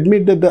have to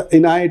admit that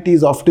in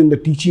IITs, often the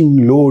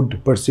teaching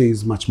load per se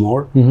is much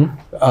more,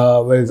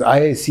 whereas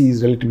IISc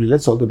is relatively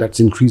less, although that's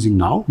increasing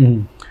now.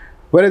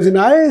 Whereas in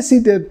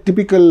IISc, the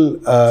typical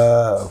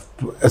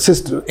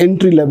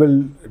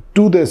entry-level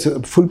to the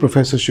full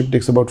professorship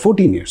takes about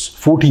 14 years.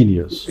 14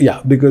 years.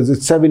 Yeah, because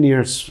it's 7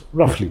 years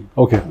roughly.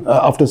 Okay.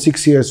 After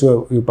 6 years,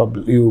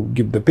 you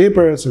give the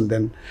papers, and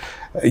then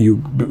you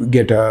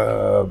get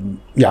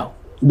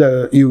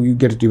you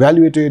get it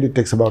evaluated. It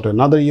takes about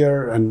another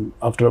year, and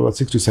after about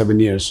 6 to 7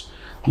 years,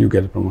 you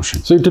get a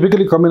promotion. So you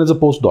typically come in as a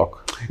postdoc.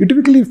 You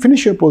typically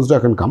finish your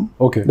postdoc and come.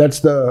 Okay. That's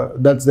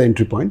the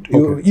entry point.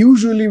 Okay.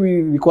 Usually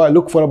we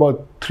look for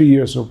about 3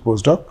 years of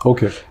postdoc.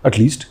 Okay. At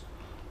least.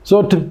 So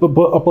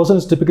a person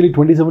is typically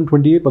 27,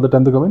 28 by the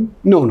time they come in?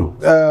 No.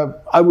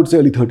 I would say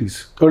early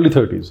 30s. Early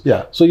 30s.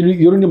 Yeah. So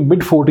you're in your mid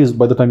 40s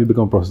by the time you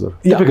become a professor.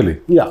 Yeah.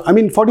 Typically. Yeah. I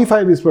mean,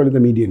 45 is probably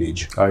the median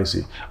age. I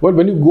see. Well,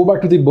 when you go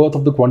back to the birth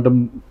of the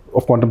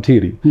quantum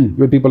theory, you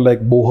had people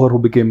like Bohr who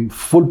became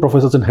full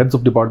professors and heads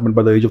of department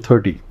by the age of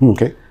 30.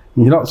 Okay.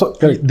 You know, so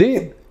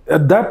they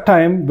at that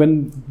time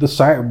when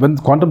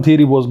quantum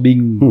theory was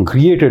being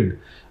created,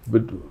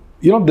 but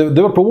you know,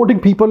 they were promoting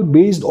people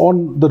based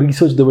on the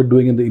research they were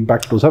doing and the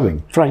impact it was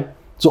having. Right.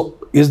 So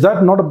is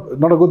that not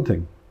a good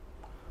thing?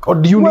 Or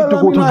do you need to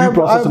go through due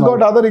process? I've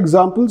got other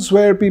examples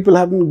where people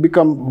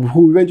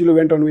who eventually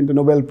went on to win the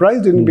Nobel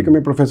Prize, didn't become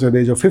a professor at the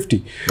age of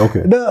 50.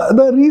 Okay.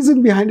 The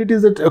reason behind it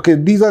is that, okay,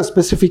 these are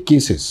specific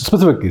cases.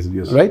 Specific cases,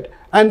 yes. Right?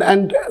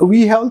 And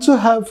we also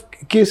have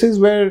cases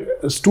where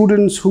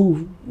students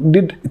who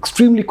did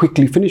extremely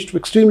quickly, finished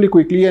extremely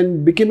quickly,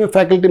 and became a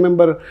faculty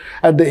member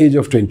at the age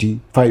of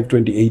 25,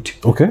 28,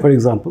 okay, for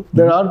example.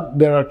 There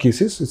are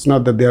cases. It's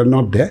not that they are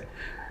not there.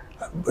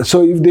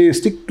 So if they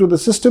stick to the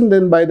system,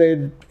 then by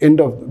late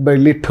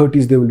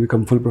 30s, they will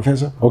become full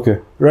professor. Okay.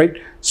 Right?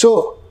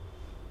 So,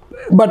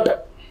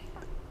 but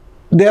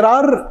there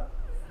are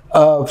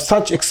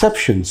such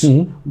exceptions.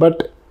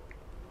 But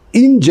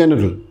in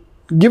general,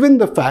 given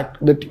the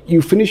fact that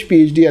you finish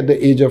PhD at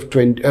the age of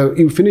 20,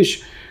 you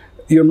finish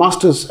your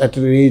master's at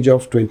the age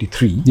of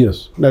 23.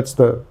 Yes. That's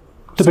the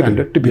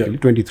standard, typically,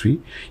 23.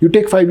 You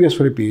take 5 years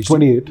for a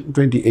PhD.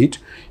 28.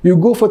 You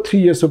go for 3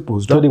 years of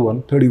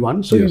postdoc.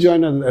 31. So yes, you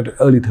join at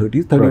early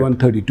 30s, 31,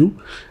 right,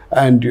 32.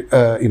 And,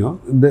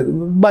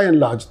 by and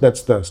large,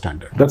 that's the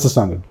standard. That's the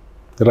standard.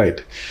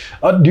 Right.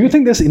 Do you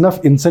think there's enough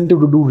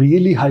incentive to do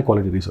really high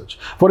quality research?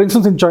 For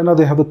instance, in China,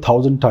 they have the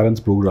 1,000 Talents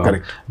program.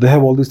 Correct. They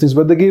have all these things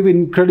where they give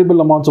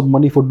incredible amounts of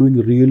money for doing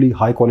really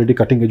high quality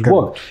cutting edge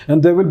work.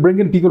 And they will bring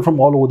in people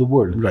from all over the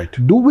world. Right.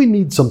 Do we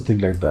need something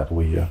like that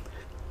over here?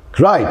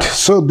 Right.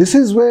 So this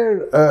is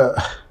where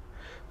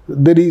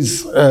there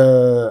is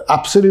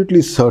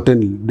absolutely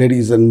certain there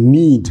is a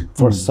need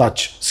for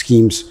such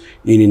schemes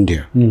in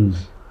India.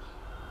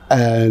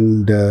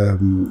 And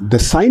the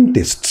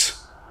scientists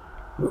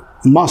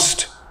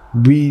must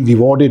be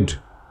rewarded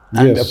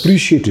and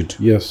appreciated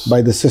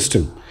by the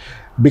system,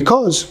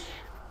 because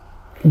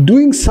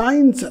doing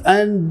science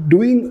and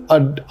doing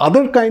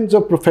other kinds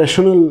of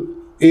professional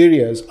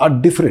areas are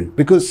different,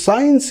 because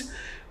science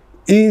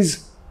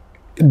is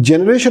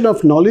generation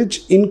of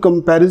knowledge in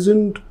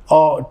comparison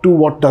to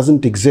what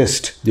doesn't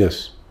exist.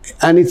 Yes.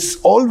 And it's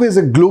always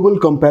a global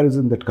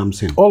comparison that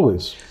comes in.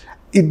 Always.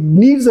 It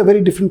needs a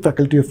very different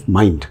faculty of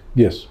mind.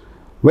 Yes.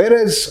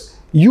 Whereas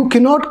you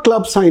cannot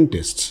club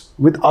scientists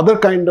with other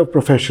kind of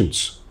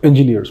professions.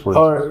 Engineers, for instance.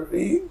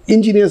 Or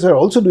engineers are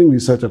also doing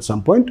research at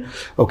some point.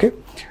 Okay.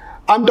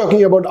 I'm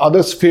talking about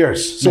other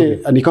spheres,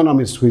 say an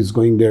economist who is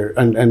going there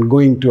and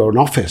going to an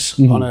office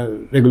on a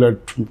regular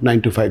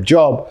 9-to-5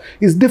 job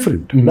is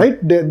different, right?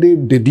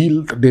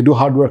 They do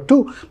hard work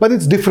too, but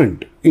it's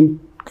different in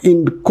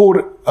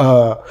core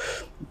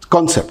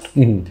concept.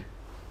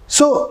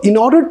 So in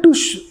order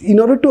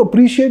to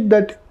appreciate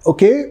that,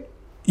 okay,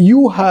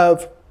 you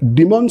have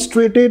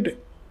demonstrated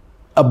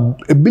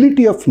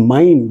ability of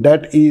mind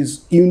that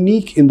is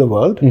unique in the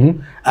world,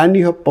 and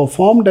you have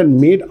performed and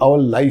made our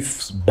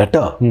lives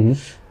better,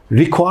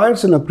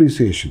 requires an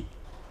appreciation.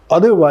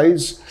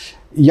 Otherwise,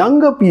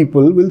 younger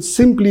people will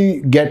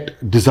simply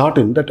get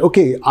disheartened that,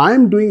 okay,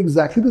 I'm doing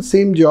exactly the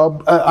same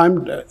job,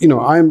 I'm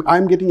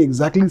getting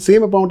exactly the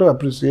same amount of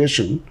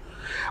appreciation,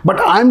 but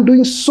I'm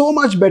doing so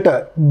much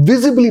better,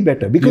 visibly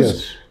better,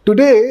 because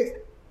today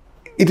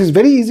it is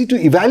very easy to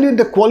evaluate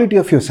the quality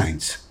of your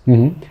science.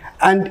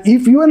 And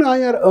if you and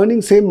I are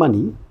earning same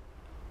money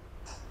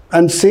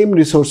and same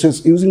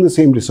resources, using the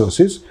same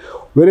resources,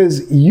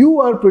 whereas you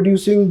are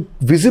producing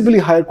visibly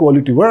higher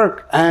quality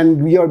work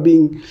and we are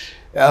being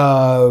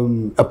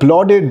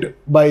applauded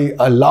by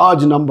a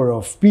large number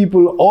of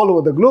people all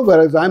over the globe,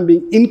 whereas I'm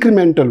doing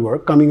incremental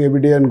work, coming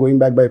every day and going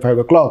back by 5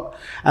 o'clock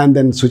and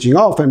then switching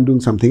off and doing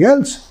something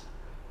else.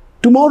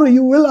 Tomorrow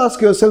you will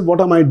ask yourself,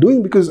 what am I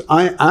doing? Because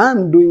I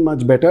am doing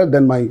much better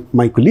than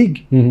my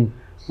colleague.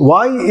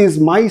 Why is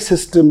my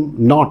system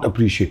not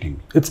appreciating me?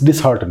 It's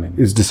disheartening.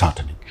 It's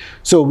disheartening.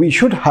 So we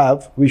should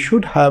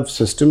have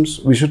systems,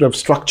 we should have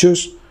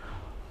structures,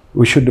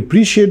 we should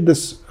appreciate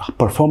this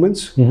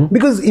performance.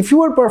 Because if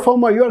you are a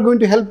performer, you are going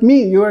to help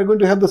me, you are going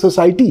to help the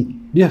society.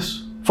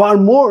 Yes. Far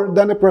more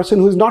than a person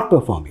who is not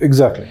performing.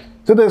 Exactly.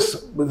 So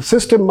this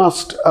system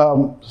must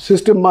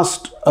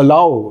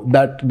allow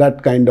that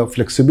kind of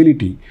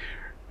flexibility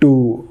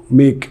to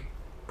make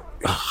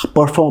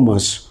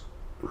performers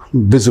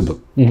visible.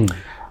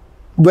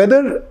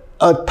 Whether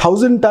a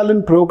 1,000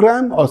 talent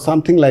program or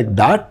something like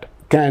that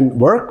can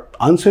work,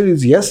 answer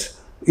is yes,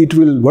 it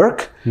will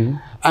work.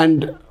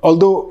 And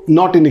although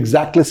not in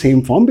exactly the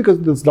same form, because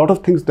there's a lot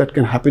of things that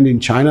can happen in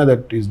China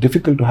that is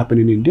difficult to happen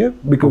in India,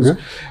 because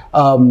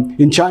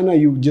in China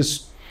you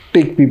just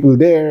take people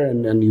there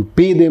and you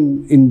pay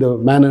them in the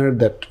manner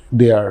that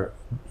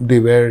they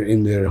were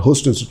in their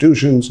host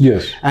institutions,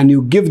 and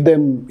you give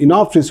them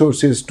enough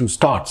resources to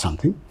start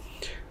something.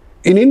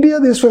 In India,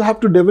 this will have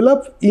to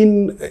develop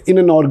in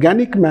an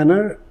organic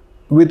manner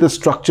with a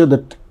structure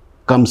that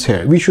comes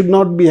here. We should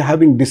not be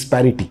having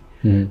disparity,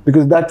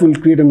 because that will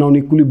create a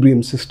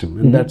non-equilibrium system,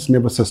 and that's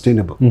never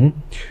sustainable.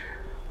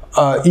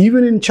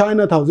 Even in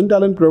China, 1,000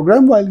 talent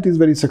program, while it is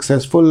very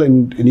successful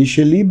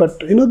initially, but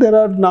there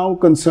are now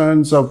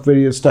concerns of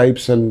various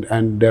types,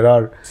 and there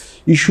are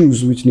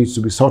issues which needs to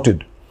be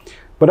sorted.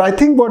 But I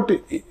think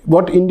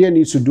what India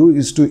needs to do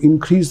is to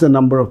increase the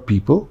number of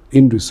people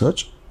in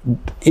research.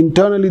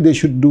 Internally, they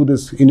should do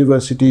this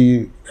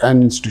university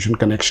and institution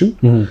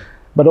connection.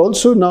 But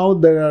also now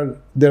there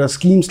are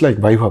schemes like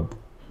Vivhub.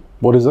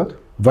 What is that?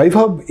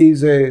 Vivhub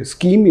is a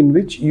scheme in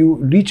which you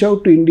reach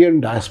out to Indian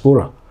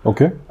diaspora.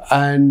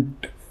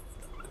 And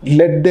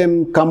let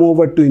them come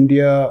over to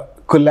India,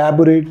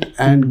 collaborate,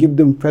 and give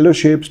them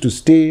fellowships to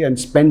stay and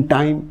spend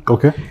time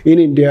in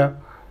India.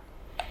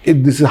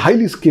 This is a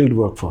highly skilled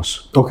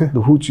workforce,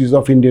 which is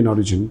of Indian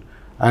origin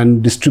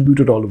and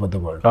distributed all over the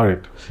world.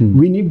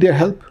 We need their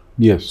help.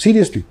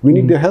 Seriously, we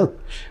need their help.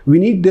 We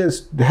need their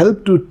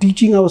help to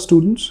teaching our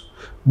students.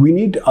 We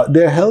need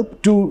their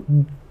help to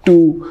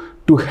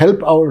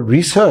help our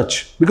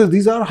research, because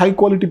these are high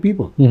quality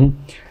people.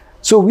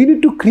 So we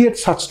need to create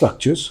such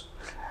structures,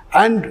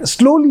 and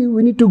slowly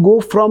we need to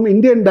go from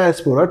Indian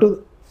diaspora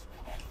to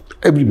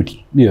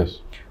everybody.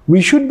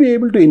 We should be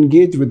able to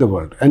engage with the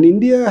world, and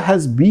India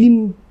has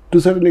been, to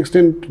a certain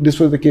extent, this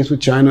was the case with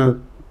China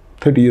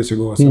 30 years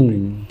ago or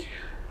something.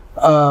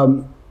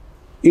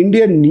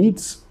 India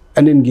needs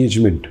an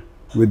engagement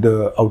with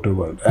the outer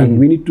world, and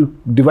we need to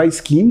devise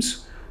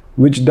schemes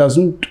which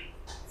doesn't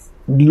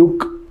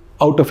look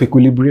out of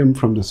equilibrium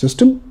from the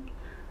system,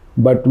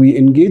 but we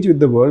engage with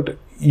the world,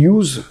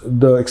 use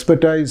the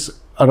expertise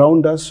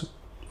around us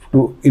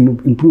to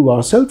improve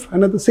ourselves,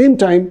 and at the same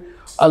time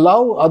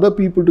allow other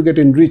people to get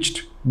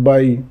enriched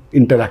by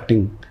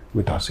interacting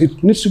with us.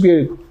 It needs to be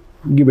a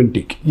give and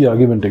take.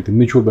 Give and take, the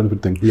mutual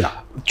benefit thing.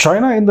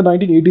 China in the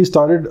 1980s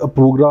started a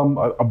program,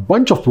 a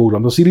bunch of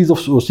programs, a series of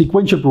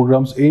sequential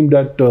programs aimed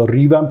at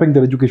revamping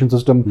their education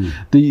system,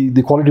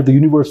 the quality of the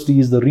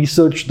universities, the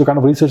research, the kind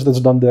of research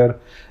that's done there.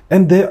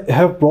 And they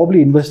have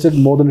probably invested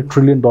more than $1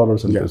 trillion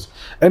in this.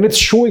 And it's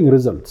showing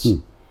results.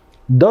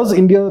 Does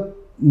India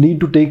need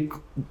to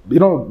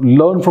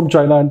learn from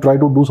China and try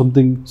to do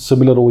something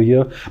similar over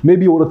here,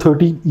 maybe over a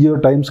 30-year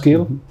time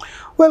scale?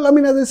 Well, I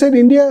mean, as I said,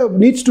 India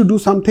needs to do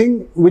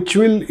something which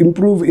will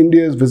improve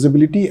India's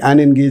visibility and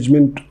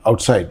engagement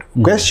outside.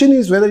 Question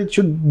is whether it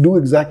should do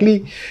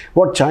exactly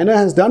what China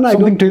has done.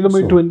 Something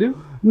tailor-made to India?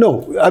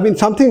 No, I mean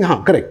something,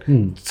 correct.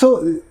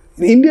 So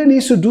India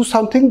needs to do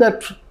something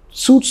that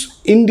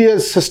suits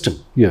India's system.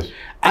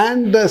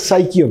 And the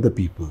psyche of the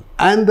people,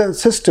 and the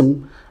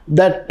system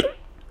that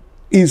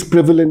is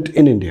prevalent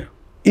in India.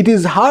 It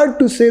is hard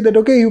to say that,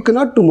 you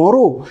cannot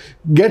tomorrow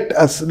get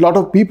a lot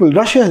of people.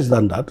 Russia has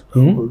done that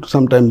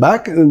some time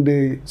back, and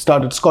they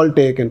started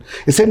Skoltech and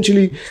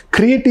essentially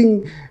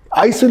creating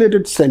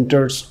isolated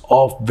centers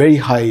of very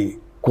high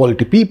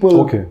quality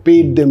people,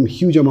 paid them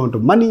huge amount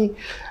of money.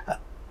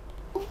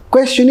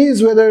 Question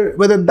is whether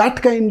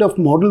that kind of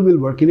model will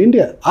work in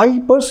India.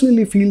 I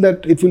personally feel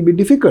that it will be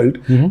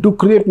difficult to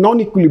create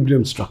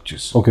non-equilibrium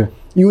structures.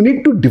 You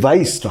need to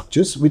devise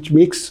structures which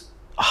makes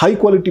high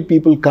quality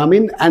people come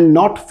in and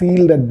not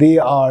feel that they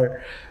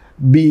are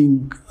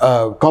being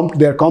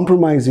they're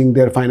compromising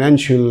their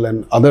financial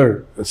and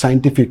other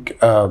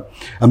scientific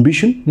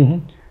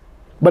ambition.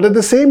 But at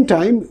the same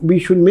time, we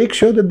should make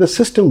sure that the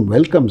system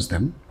welcomes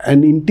them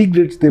and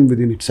integrates them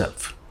within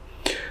itself.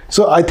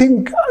 So I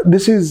think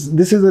this is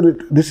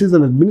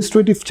an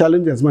administrative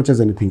challenge as much as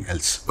anything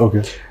else.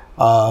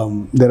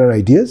 There are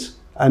ideas,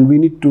 and we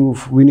need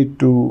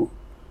to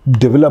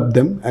develop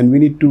them, and we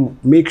need to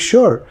make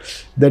sure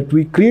that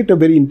we create a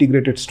very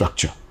integrated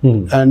structure.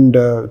 And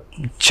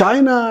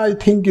China, I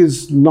think,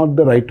 is not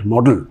the right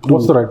model.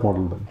 What's the right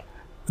model then?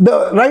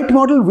 The right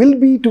model will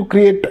be to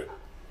create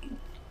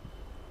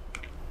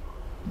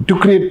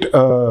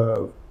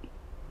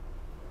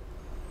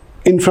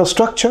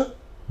infrastructure.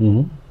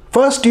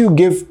 First, you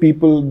give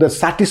people the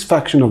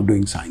satisfaction of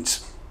doing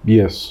science.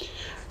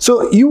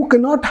 So you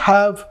cannot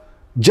have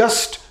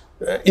just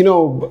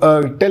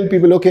tell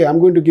people, I'm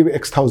going to give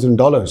X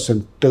 $1,000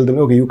 and tell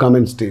them, you come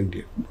and stay in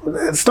here.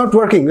 It's not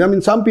working. I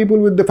mean, some people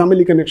with the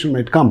family connection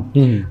might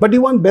come, but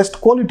you want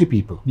best quality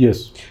people.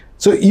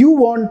 So you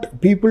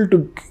want people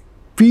to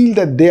feel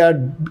that they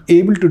are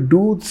able to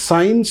do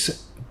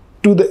science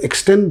to the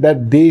extent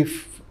that they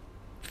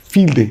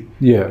feel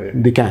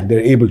they're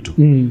able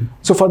to.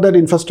 So for that,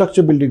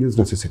 infrastructure building is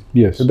necessary.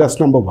 So that's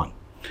number one.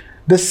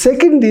 The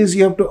second is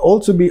you have to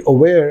also be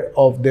aware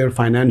of their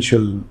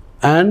financial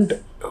and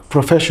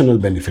professional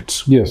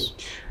benefits. Yes.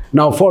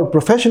 Now, for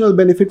professional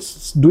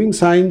benefits, doing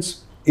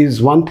science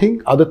is one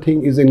thing. Other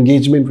thing is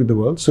engagement with the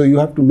world. So you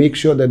have to make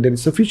sure that there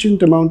is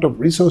sufficient amount of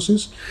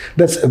resources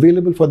that's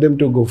available for them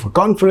to go for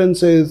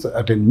conferences,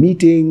 attend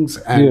meetings,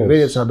 and Yes.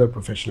 various other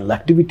professional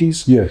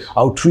activities, Yes.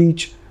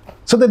 outreach,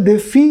 so that they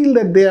feel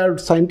that their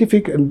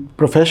scientific and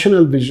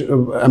professional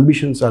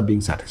ambitions are being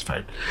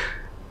satisfied.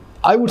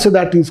 I would say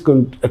that is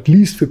at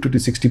least 50 to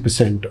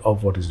 60%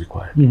 of what is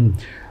required.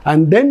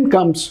 And then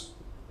comes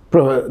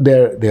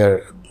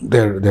their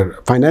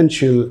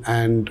financial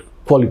and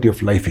quality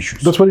of life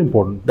issues. That's very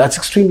important. That's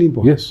extremely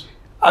important. Yes.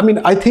 I mean,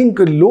 I think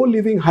low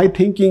living, high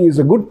thinking is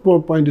a good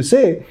point to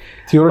say.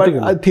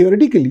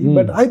 Theoretically.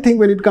 But I think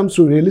when it comes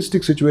to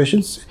realistic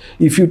situations,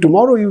 if you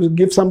tomorrow you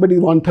give somebody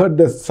 1/3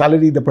 the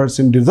salary the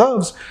person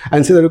deserves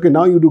and say that, okay,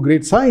 now you do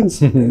great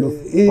science,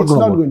 it's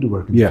not going to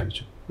work in the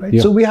future. Right?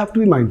 Yeah. So we have to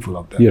be mindful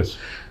of that. Yes.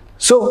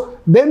 So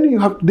then you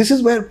have, this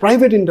is where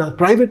private and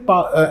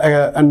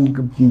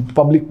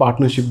public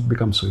partnership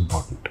becomes so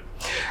important.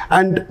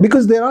 And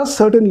because there are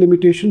certain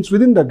limitations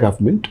within the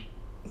government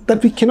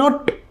that we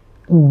cannot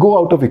go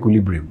out of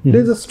equilibrium.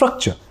 There's a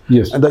structure.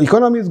 Yes. And the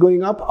economy is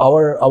going up,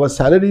 our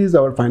salaries,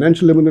 our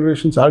financial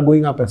remunerations are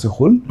going up as a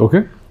whole.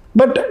 Okay.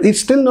 But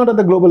it's still not at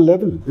the global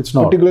level. It's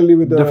not. Particularly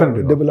with the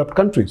Definitely not. developed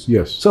countries.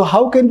 Yes. So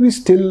how can we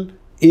still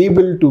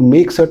able to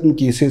make certain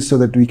cases so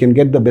that we can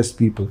get the best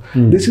people?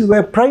 This is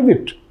where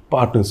private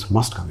partners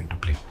must come into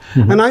play.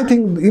 And I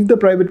think if the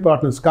private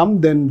partners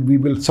come, then we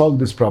will solve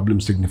this problem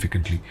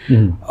significantly.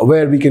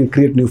 Where we can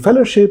create new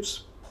fellowships,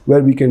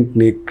 where we can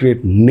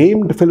create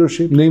named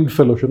fellowship,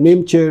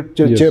 Named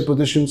chair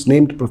positions,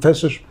 named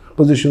professor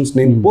positions,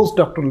 named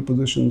postdoctoral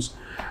positions.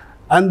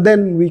 And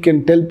then we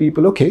can tell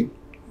people, okay,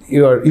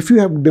 if you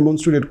have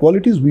demonstrated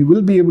qualities, we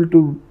will be able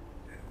to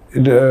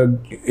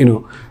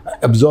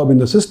absorb in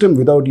the system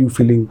without you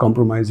feeling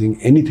compromising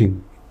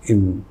anything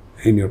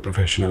in your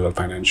professional or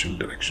financial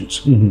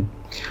directions.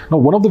 Now,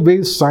 one of the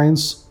ways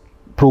science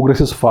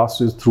progresses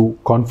fast is through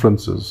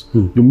conferences.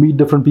 You meet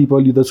different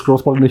people, there's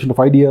cross-pollination of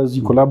ideas,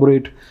 you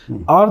collaborate.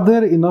 Are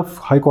there enough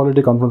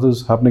high-quality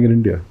conferences happening in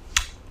India?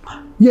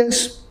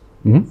 Yes,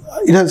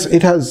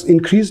 it has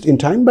increased in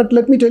time, but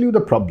let me tell you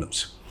the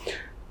problems.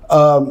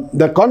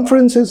 The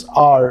conferences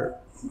are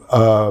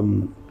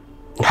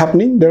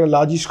happening, there are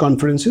largish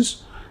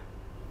conferences,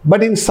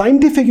 but in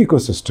scientific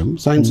ecosystem,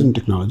 science and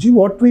technology,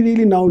 what we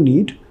really now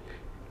need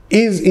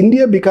is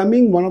India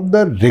becoming one of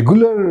the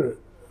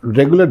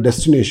regular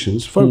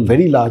destinations for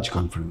very large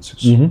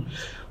conferences.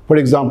 For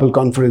example,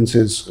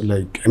 conferences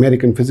like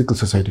American Physical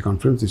Society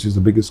Conference, which is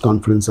the biggest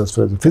conference as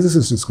far as a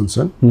physicist is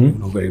concerned, you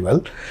know very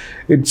well.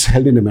 It's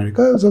held in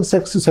America, it's of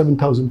 6,000 to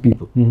 7,000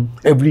 people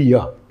every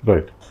year.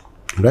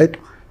 Right?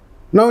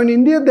 Now in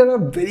India, there are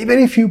very,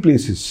 very few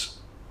places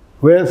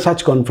where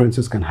such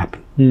conferences can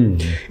happen.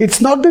 It's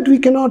not that we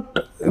cannot,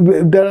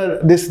 there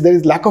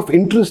is lack of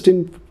interest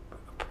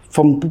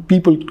from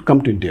people to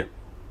come to India.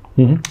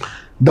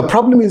 The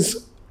problem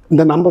is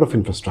the number of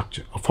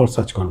infrastructure for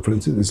such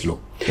conferences is low.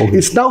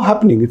 It's now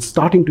happening, it's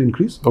starting to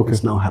increase,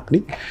 it's now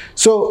happening.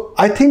 So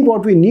I think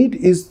what we need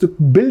is to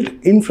build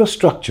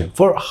infrastructure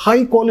for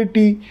high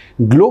quality,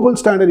 global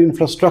standard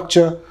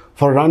infrastructure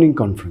for running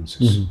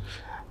conferences.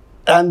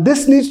 And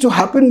this needs to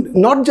happen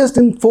not just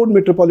in 4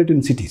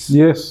 metropolitan cities.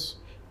 Yes.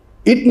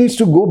 It needs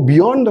to go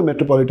beyond the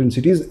metropolitan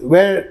cities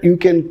where you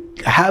can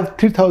have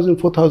 3,000,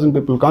 4,000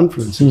 people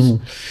conferences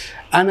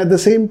and at the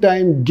same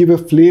time give a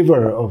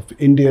flavor of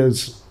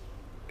India's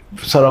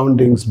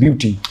surroundings,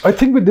 beauty. I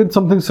think we did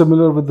something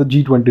similar with the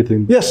G20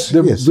 thing. Yes.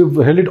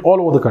 We've held it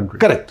all over the country.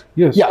 Correct.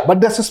 Yes. Yeah,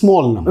 but that's a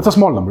small number. It's a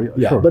small number.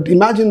 Yeah. Sure. But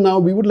imagine now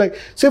we would like,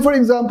 say for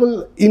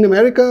example, in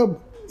America,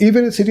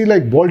 even a city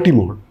like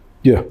Baltimore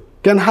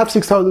can have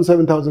 6,000,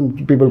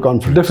 7,000 people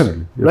conference.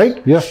 Definitely. Yes.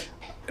 Right? Yeah.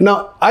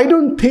 Now, I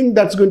don't think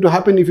that's going to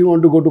happen if you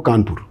want to go to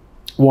Kanpur.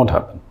 Won't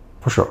happen,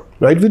 for sure.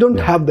 Right? We don't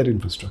have that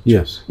infrastructure.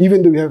 Yes.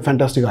 Even though we have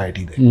fantastic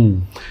IIT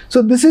there.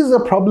 So this is a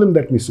problem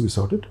that needs to be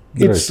sorted.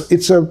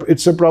 It's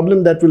a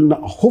problem that will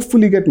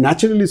hopefully get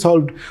naturally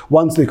solved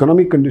once the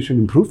economic condition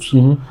improves.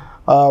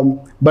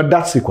 But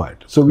that's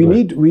required. So we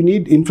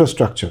need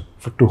infrastructure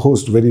to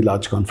host very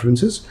large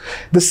conferences.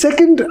 The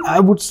second I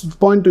would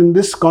point in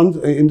this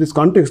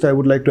context I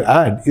would like to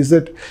add is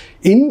that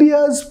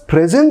India's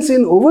presence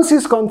in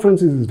overseas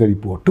conferences is very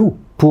poor too.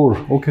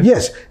 Okay.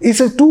 Yes, it's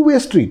a two-way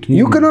street.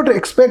 You cannot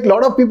expect a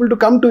lot of people to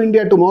come to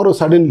India tomorrow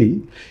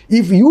suddenly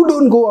if you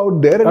don't go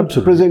out there and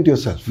present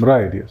yourself.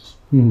 Right, yes.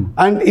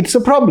 And it's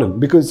a problem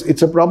because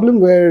it's a problem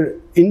where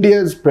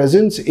India's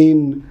presence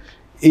in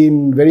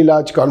very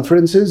large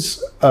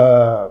conferences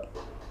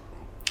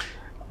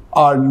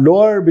are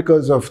lower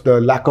because of the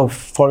lack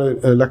of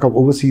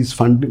overseas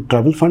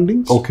travel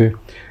fundings. Okay.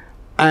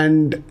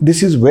 And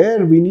this is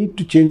where we need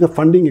to change the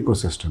funding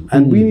ecosystem,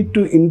 and we need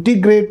to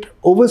integrate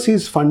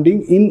overseas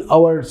funding in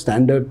our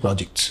standard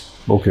projects.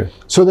 Okay.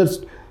 So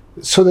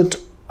that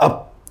a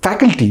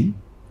faculty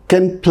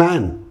can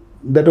plan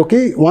that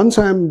okay, once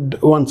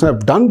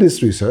I've done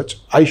this research,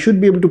 I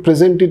should be able to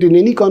present it in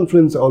any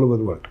conference all over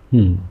the world.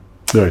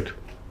 Right.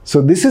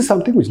 So this is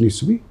something which needs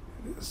to be.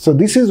 So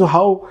this is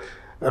how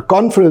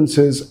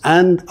conferences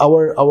and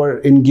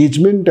our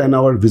engagement and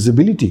our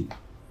visibility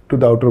to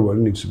the outer world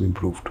needs to be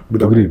improved,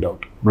 without any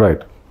doubt.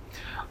 Right.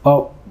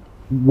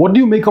 What do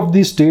you make of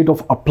the state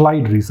of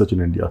applied research in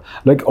India,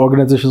 like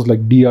organizations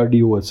like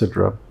DRDO,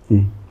 etc.?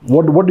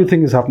 What do you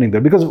think is happening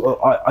there? Because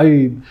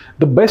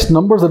the best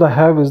numbers that I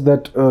have is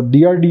that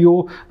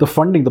DRDO, the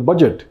funding, the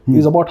budget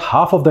is about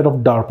half of that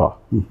of DARPA,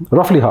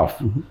 roughly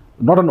half.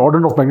 Not an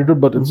order of magnitude,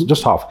 but it's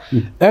just half.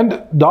 And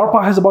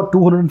DARPA has about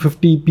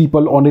 250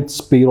 people on its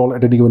payroll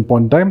at any given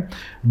point in time.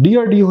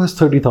 DRDO has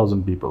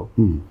 30,000 people.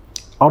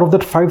 Out of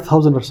that,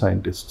 5,000 are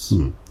scientists.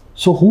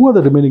 So who are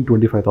the remaining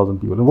 25,000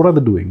 people, and what are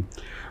they doing?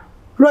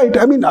 Right.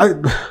 I mean,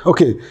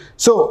 okay.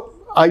 So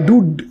I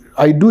do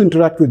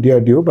interact with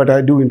DRDO, but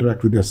I do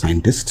interact with their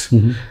scientists.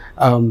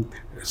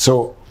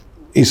 So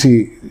you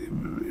see,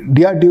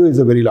 DRDO is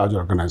a very large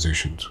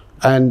organization,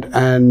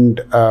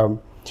 and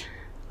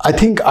I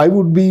think I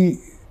would be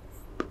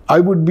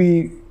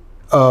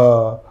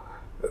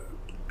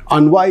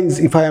unwise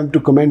if I am to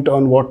comment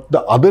on what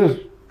the other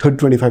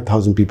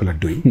 25,000 people are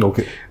doing.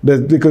 Okay.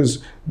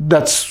 Because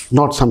that's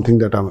not something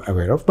that I'm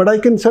aware of. But I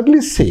can certainly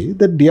say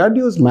that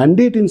DRDO's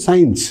mandate in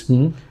science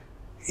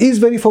is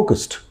very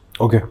focused.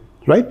 Okay.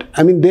 Right?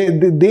 I mean,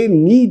 they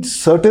need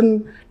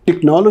certain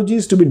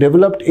technologies to be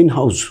developed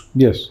in-house.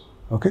 Yes.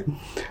 Okay.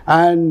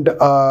 And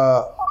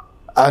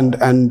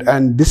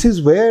this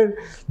is where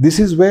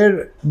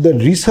the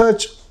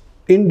research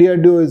in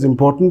DRDO is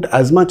important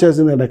as much as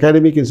in an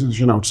academic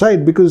institution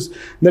outside, because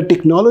the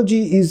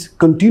technology is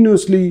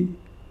continuously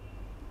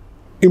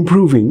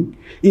improving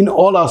in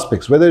all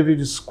aspects, whether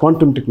it is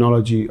quantum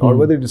technology or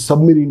whether it is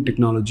submarine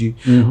technology,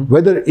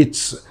 whether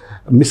it's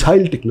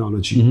missile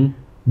technology.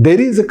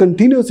 There is a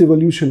continuous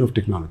evolution of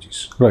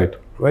technologies. Right.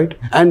 Right.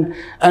 And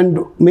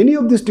many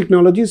of these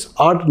technologies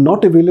are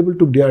not available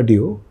to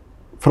DRDO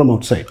from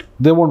outside.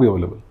 They won't be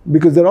available.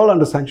 Because they're all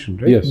under sanction,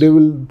 right? Yes. They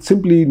will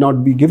simply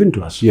not be given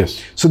to us. Yes.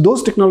 So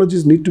those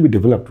technologies need to be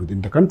developed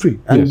within the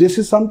country. And this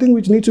is something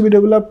which needs to be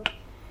developed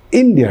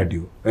in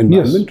DRDO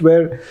environment,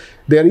 where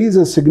there is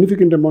a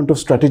significant amount of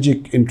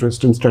strategic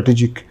interest and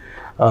strategic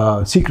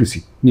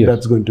secrecy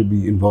that's going to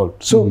be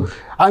involved. So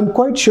I'm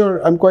quite sure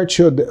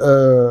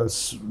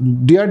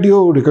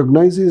DRDO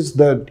recognizes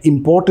the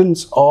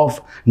importance of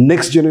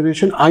next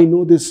generation. I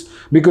know this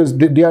because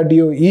the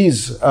DRDO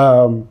is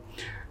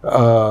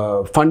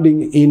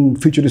funding in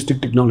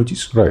futuristic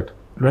technologies. Right.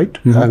 Right?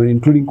 I mean,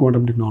 including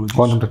quantum technologies.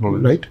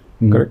 Right?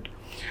 Correct.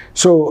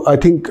 So I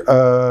think,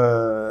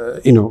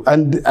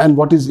 and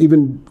what is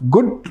even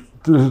good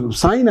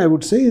sign, I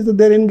would say, is that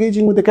they're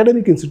engaging with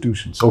academic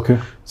institutions. Okay.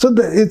 So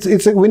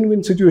it's a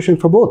win-win situation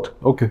for both.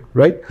 Okay.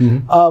 Right?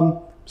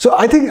 So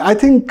I think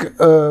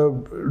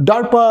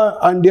DARPA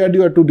and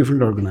DRDO are two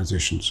different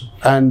organizations,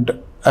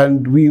 and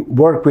we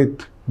work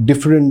with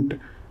different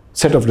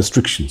set of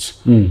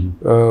restrictions.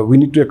 We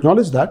need to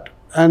acknowledge that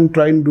and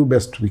try and do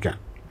best we can.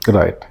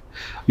 Right.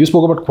 You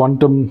spoke about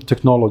quantum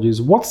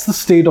technologies. What's the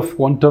state of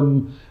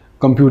quantum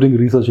computing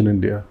research in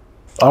India?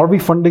 Are we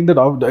funding that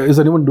out? Is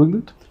anyone doing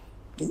that?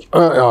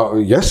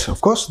 Yes,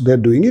 of course, they're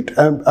doing it.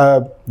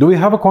 Do we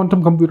have a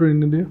quantum computer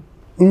in India?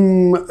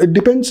 It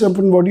depends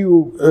upon what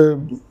you. I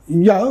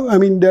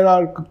mean, there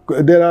are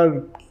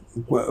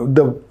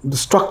the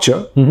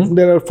structure.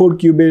 There are 4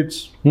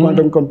 qubits,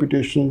 quantum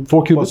computation.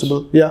 4 qubits?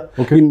 Possible. Yeah.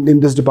 Okay. In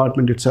this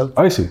department itself.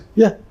 I see.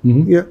 Yeah.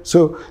 Yeah.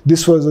 So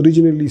this was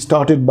originally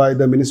started by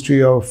the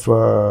Ministry of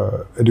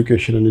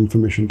Education and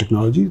Information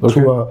Technology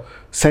through a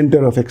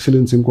Center of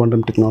Excellence in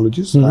Quantum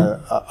Technologies.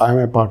 I am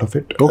a part of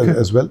it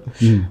as well.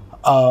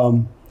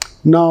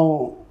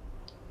 Now,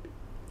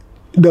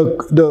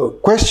 the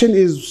question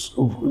is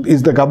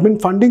the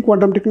government funding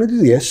quantum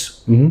technologies?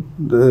 Yes.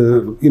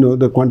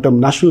 The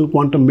National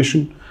Quantum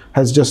Mission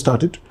has just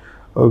started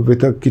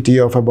with a kitty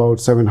of about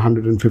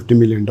 $750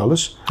 million.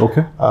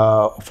 Okay.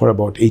 For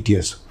about 8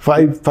 years.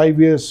 5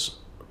 years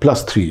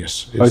plus 3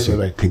 years is the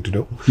right thing to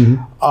do.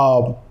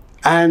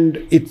 And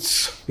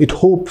it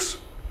hopes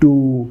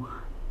to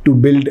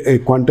build a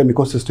quantum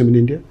ecosystem in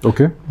India.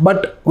 Okay.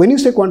 But when you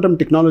say quantum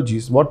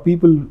technologies, what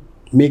people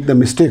make the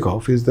mistake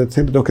of is that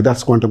saying that, okay,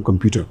 that's quantum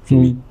computer for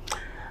me.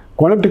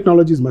 Quantum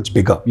technology is much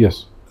bigger.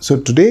 Yes. So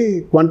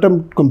today,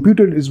 quantum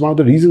computer is one of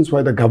the reasons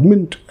why the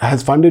government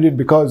has funded it,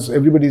 because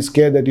everybody is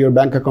scared that your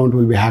bank account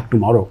will be hacked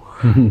tomorrow.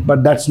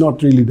 But that's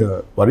not really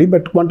the worry.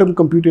 But quantum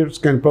computers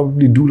can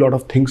probably do a lot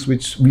of things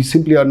which we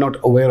simply are not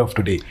aware of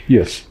today.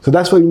 Yes. So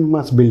that's why we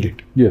must build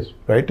it. Yes.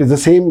 Right? It's the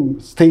same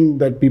thing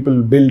that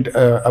people build,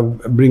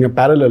 bring a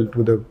parallel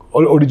to the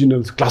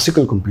original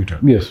classical computer.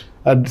 Yes.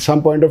 At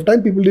some point of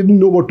time, people didn't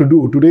know what to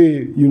do.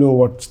 Today, you know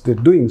what they're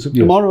doing. So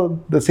tomorrow,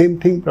 the same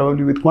thing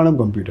probably with quantum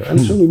computer.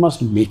 And so we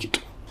must make it.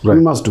 Right.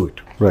 We must do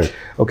it. Right.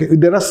 Okay,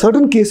 there are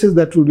certain cases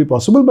that will be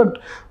possible, but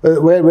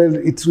where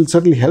it will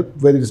certainly help,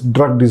 whether it's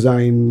drug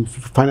design,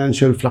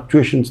 financial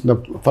fluctuations, the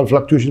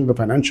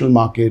financial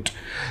market,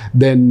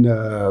 then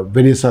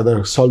various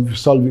other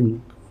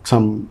solving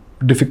some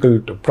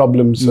difficult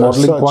problems,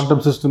 modeling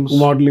quantum systems,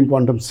 modeling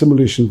quantum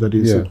simulations, that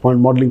is,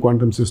 modeling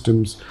quantum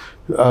systems,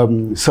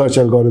 search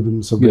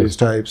algorithms of various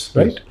types,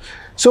 right? Yes.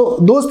 So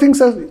those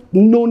things are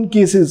known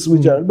cases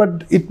which are,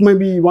 but it may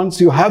be once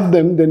you have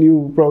them, then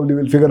you probably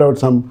will figure out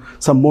some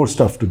more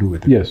stuff to do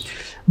with it. Yes.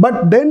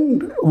 But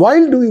then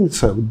while doing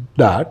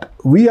that,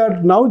 we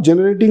are now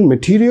generating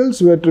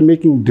materials, we are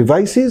making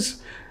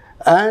devices,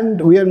 and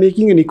we are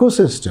making an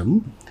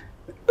ecosystem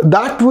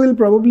that will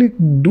probably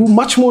do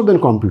much more than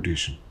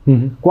computation.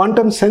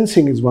 Quantum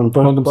sensing is one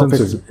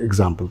perfect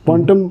example.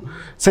 Quantum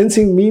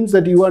sensing means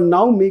that you are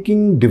now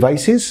making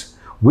devices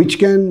which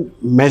can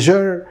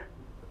measure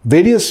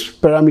various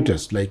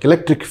parameters like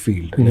electric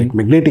field, like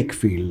magnetic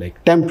field,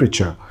 like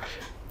temperature,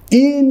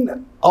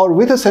 in or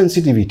with a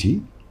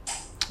sensitivity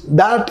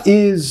that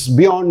is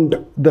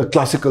beyond the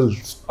classical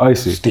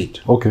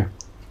state. Okay.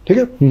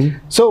 Okay?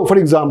 So, for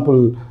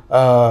example,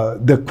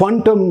 the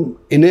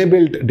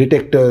quantum-enabled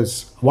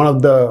detectors, one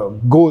of the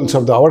goals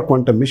of our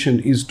quantum mission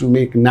is to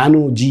make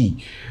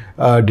nano-G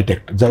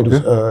detectors,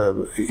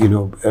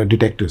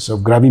 detectors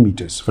of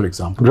gravimeters, for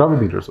example.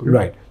 Gravimeters, okay.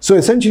 Right. So,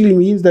 essentially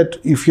means that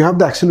if you have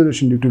the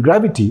acceleration due to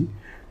gravity,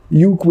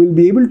 you will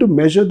be able to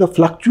measure the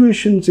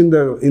fluctuations in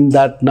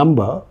that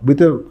number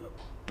with a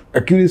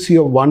accuracy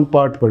of 1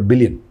 part per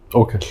billion.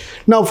 Okay.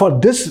 Now, for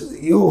this,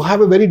 you have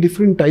a very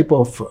different type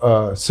of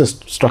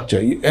structure.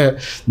 There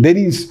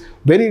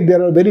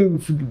are very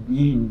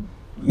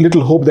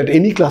little hope that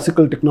any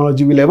classical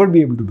technology will ever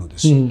be able to do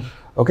this.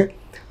 Okay.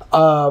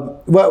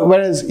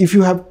 Whereas, if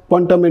you have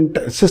quantum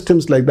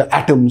systems like the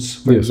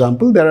atoms, for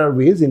example, there are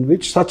ways in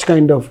which such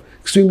kind of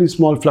extremely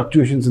small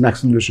fluctuations in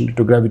acceleration due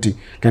to gravity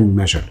can be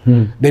measured.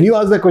 Then you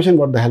ask the question,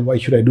 what the hell? Why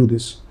should I do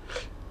this?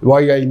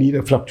 Why I need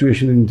a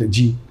fluctuation in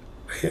G?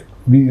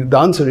 The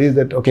answer is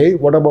that, okay,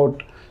 what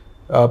about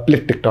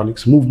plate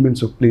tectonics,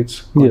 movements of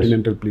plates,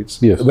 continental plates?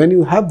 Yes. When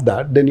you have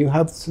that, then you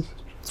have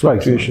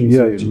fluctuations.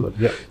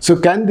 So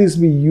can this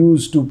be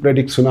used to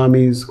predict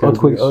tsunamis,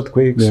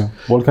 earthquakes,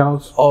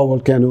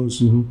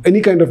 volcanoes,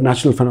 any kind of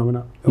natural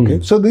phenomena? Okay,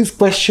 so these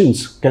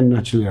questions can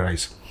naturally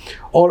arise.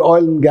 Or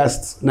oil and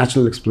gas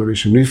natural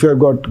exploration. If you have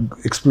got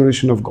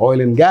exploration of oil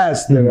and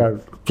gas, there are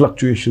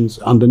fluctuations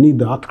underneath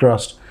the earth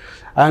crust.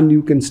 And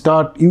you can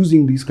start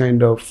using these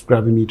kind of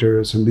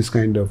gravimeters and this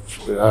kind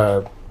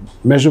of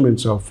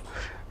measurements of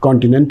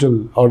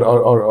continental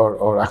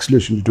or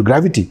acceleration due to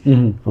gravity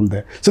from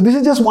there. So this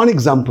is just one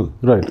example.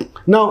 Right.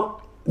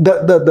 Now,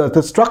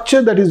 the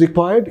structure that is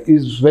required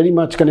is very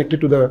much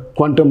connected to the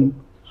quantum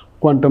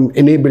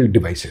enabled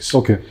devices.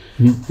 Okay.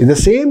 The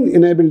same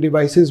enabled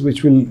devices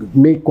which will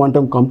make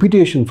quantum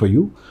computation for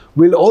you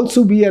will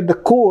also be at the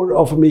core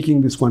of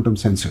making these quantum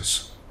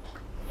sensors.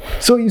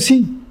 So you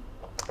see,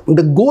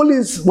 the goal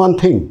is one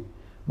thing,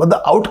 but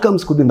the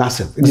outcomes could be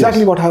massive.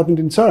 Exactly what happened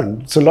in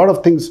CERN. So a lot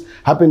of things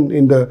happen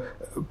in the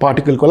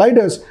particle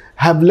colliders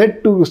have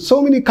led to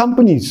so many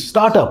companies,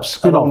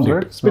 startups around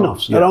it,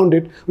 spin-offs around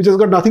it, which has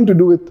got nothing to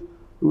do with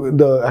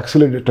the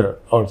accelerator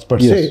or per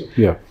se.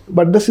 Yeah.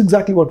 But that's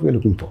exactly what we're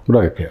looking for.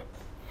 Right. Yeah.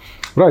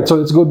 Right.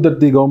 So it's good that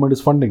the government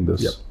is funding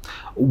this. Yep.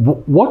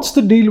 What's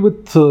the deal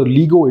with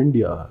LIGO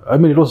India? I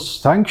mean, it was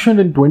sanctioned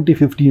in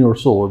 2015 or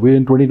so. We're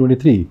in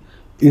 2023.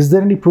 Is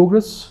there any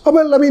progress?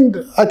 Well, I mean,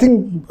 I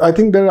think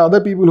there are other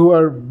people who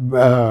are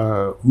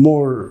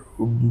more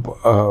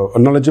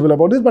knowledgeable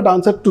about this, but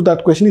answer to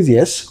that question is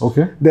yes.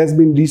 Okay. There's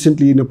been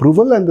recently an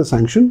approval and the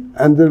sanction,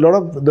 and there are a lot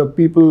of the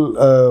people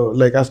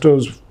like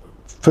astros,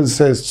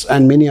 physicists,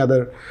 and many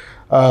other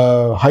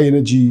high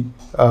energy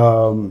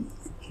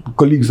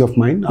colleagues of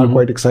mine are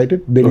quite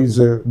excited.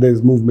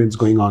 There's movements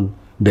going on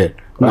there.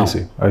 Now.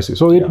 I see.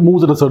 So it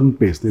moves at a certain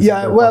pace.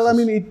 Well, I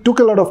mean, it took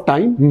a lot of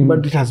time,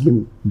 but it has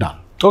been done.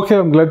 Okay,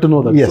 I'm glad to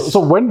know that. Yes. So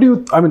when do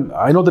you, I mean,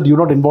 I know that you're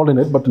not involved in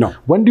it, but no.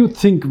 When do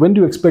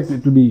you expect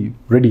it to be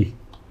ready?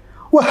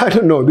 Well, I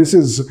don't know. This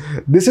is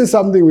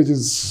something which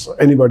is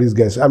anybody's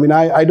guess. I mean,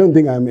 I don't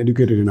think I'm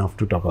educated enough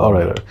to talk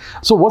about it.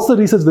 So what's the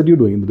research that you're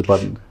doing in the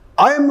department?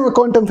 I am a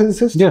quantum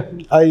physicist. Yeah.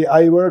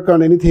 I work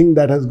on anything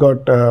that has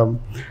got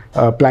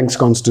Planck's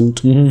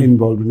constant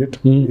involved in it.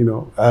 You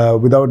know,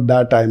 without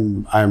that,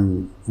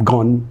 I'm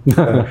gone.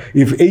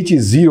 If H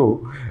is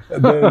 0,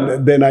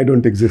 then I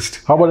don't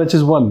exist. How about H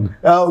is 1?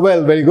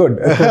 Well, very good.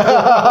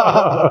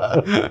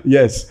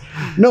 Yes.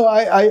 No,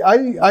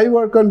 I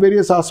work on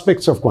various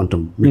aspects of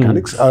quantum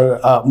mechanics. I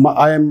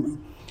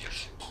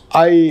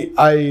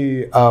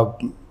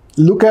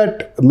look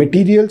at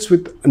materials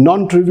with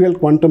non-trivial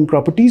quantum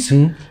properties.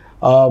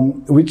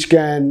 Which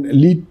can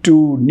lead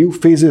to new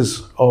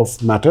phases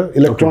of matter,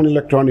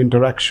 electron-electron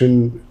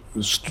interaction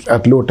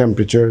at low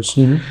temperatures.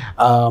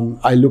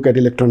 I look at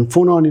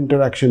electron-phonon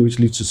interaction, which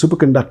leads to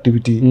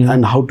superconductivity,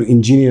 and how to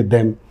engineer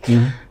them.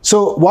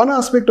 So one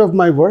aspect of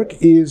my work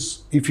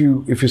is, if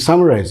you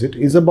summarize it,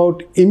 is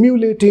about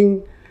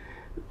emulating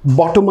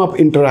bottom-up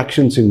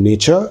interactions in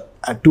nature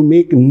to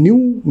make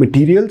new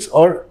materials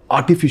or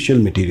artificial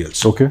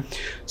materials. Okay.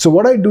 So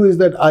what I do is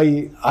that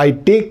I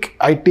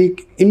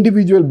take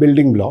individual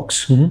building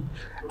blocks,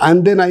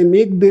 and then I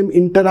make them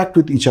interact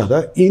with each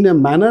other in a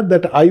manner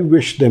that I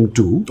wish them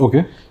to.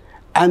 Okay.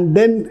 And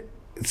then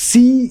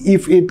see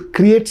if it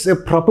creates a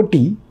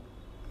property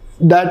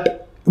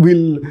that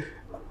will,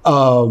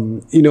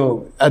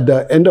 at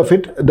the end of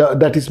it,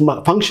 that is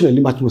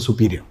functionally much more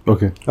superior.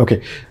 Okay.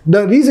 Okay.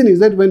 The reason is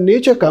that when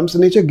nature comes,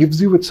 nature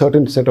gives you with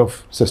certain set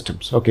of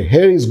systems. Okay.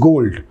 Here is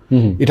gold.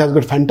 It has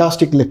got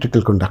fantastic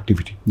electrical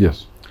conductivity.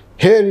 Yes.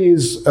 Here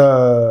is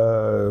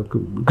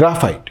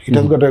graphite. It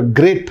has got a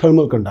great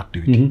thermal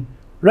conductivity.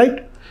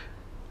 Right?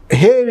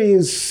 Here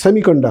is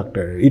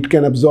semiconductor. It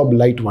can absorb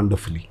light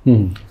wonderfully.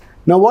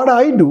 Now, what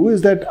I do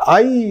is that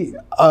I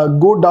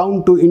go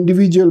down to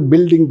individual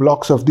building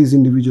blocks of these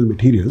individual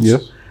materials.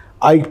 Yes.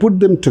 I put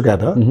them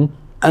together,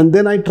 and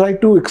then I try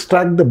to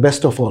extract the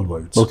best of all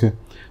worlds. Okay.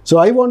 So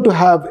I want to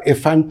have a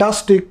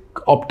fantastic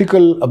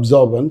optical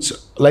absorbance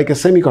like a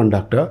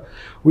semiconductor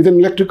with an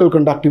electrical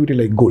conductivity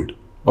like gold.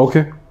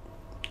 Okay.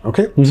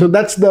 Okay. So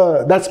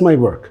that's my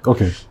work.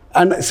 Okay.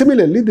 And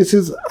similarly,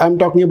 I'm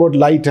talking about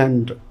light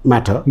and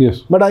matter. Yes.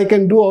 But I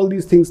can do all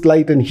these things,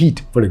 light and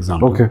heat, for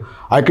example. Okay.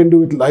 I can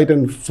do it light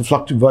and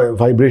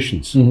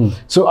vibrations.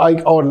 So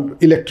or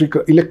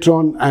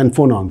electron and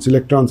phonons,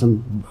 electrons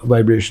and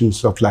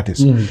vibrations of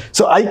lattice.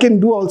 So I can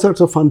do all sorts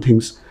of fun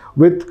things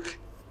with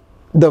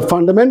the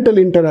fundamental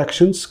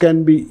interactions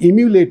can be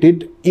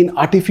emulated in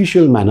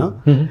artificial manner,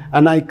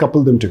 and I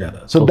couple them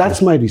together. So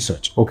that's my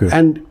research. Okay.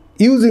 And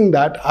using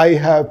that, I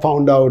have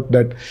found out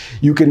that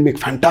you can make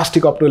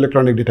fantastic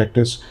optoelectronic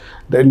detectors.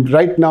 Then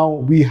right now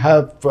we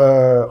have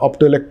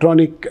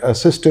optoelectronic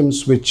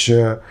systems which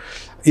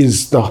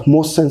is the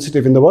most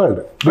sensitive in the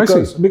world.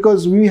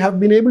 Because we have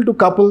been able to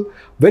couple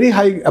very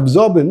high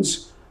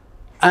absorbance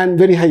and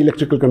very high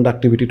electrical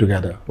conductivity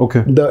together.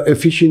 Okay. The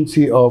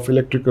efficiency of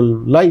electrical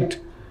light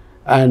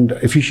and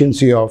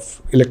efficiency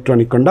of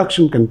electronic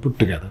conduction can put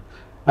together.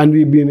 And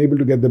we've been able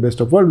to get the best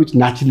of world, which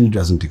naturally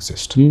doesn't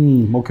exist.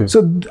 Okay.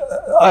 So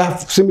I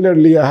have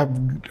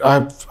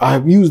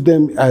used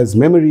them as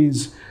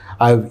memories.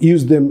 I've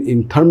used them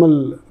in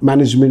thermal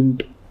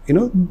management.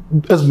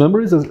 As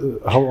memories,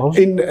 how?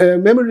 In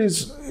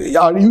memories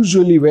are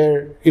usually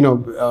where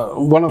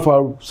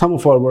some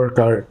of our work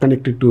are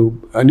connected to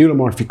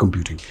neuromorphic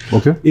computing.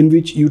 Okay. In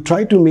which you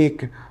try to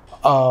make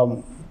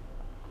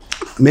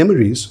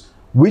memories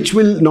which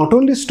will not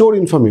only store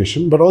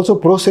information but also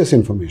process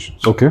information.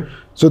 Okay.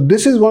 So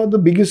this is one of the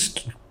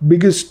biggest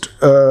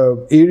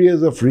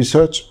areas of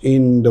research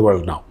in the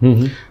world now.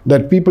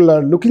 That people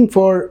are looking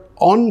for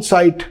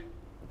on-site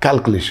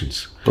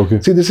calculations.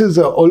 Okay. See, this is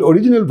the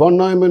original von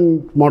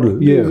Neumann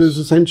model. Yes. This is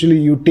essentially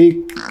you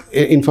take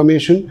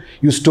information,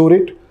 you store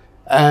it,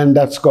 and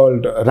that's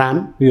called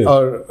RAM. Yes.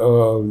 Or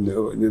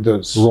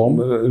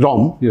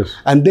ROM. Yes.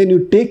 And then you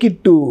take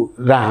it to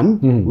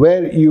RAM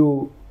where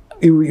you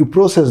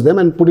process them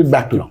and put it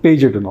back to RAM.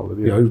 Page it and all that.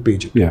 Yeah, you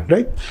page it. Yeah.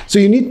 Right? So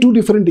you need two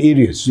different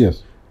areas.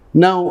 Yes.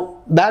 Now,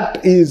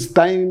 that is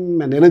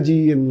time and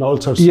energy and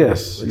all sorts of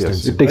Yes.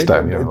 It takes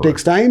time. Yeah. It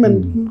takes time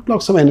and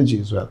lots of energy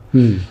as well.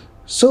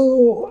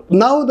 So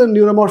now the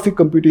neuromorphic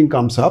computing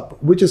comes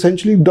up, which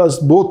essentially does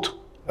both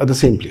at the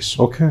same place.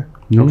 Okay.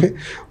 Okay.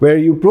 Where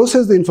you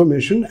process the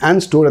information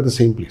and store at the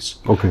same place.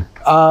 Okay.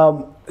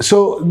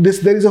 So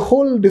there is a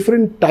whole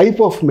different type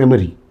of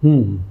memory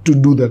to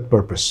do that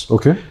purpose.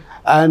 Okay.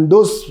 And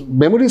those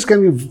memories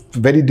can be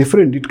very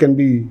different. It can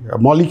be a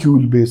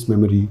molecule-based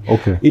memory.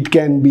 Okay. It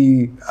can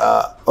be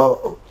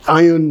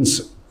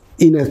ions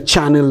in a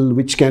channel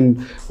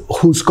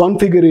whose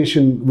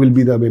configuration will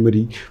be the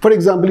memory. For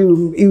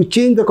example, you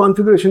change the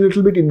configuration a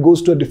little bit, it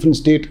goes to a different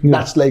state. Yeah.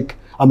 That's like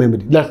a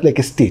memory. That's like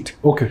a state.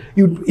 Okay.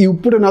 You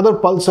put another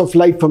pulse of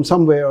light from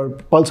somewhere or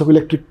pulse of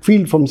electric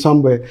field from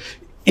somewhere,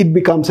 it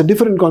becomes a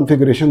different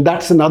configuration.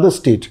 That's another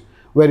state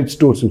where it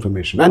stores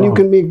information. And you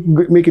can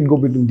make it go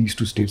between these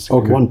two states if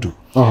you want to.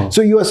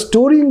 So you are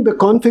storing the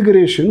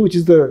configuration, which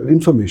is the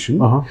information,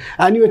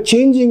 and you are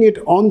changing it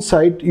on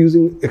site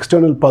using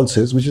external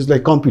pulses, which is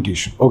like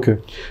computation. Okay.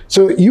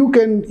 So you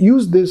can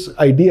use this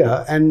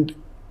idea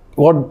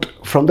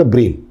from the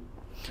brain.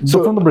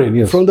 So from the brain,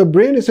 yes. From the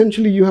brain,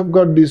 essentially, you have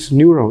got these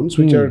neurons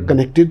which are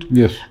connected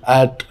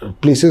at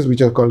places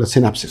which are called a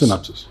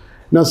synapses.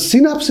 Now,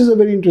 synapse is a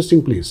very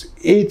interesting place.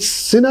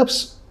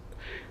 Synapse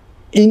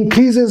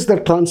increases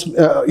the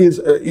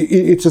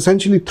it's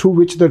essentially through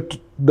which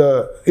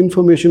the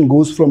information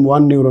goes from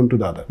one neuron to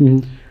the other.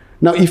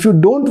 Now, if you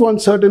don't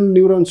want certain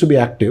neurons to be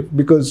active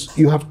because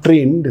you have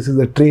trained, this is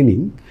the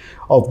training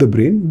of the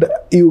brain,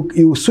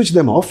 you switch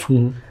them off.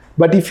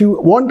 But if you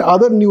want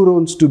other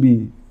neurons to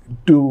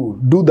do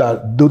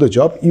the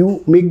job,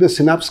 you make the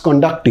synapse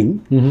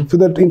conducting so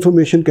that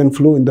information can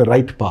flow in the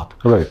right path.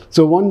 Right.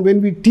 So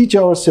when we teach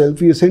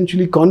ourselves, we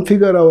essentially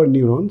configure our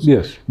neurons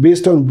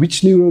based on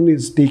which neuron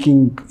is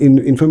taking in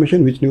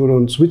information, which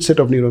set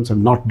of neurons are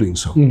not doing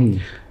so.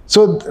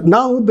 So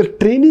now the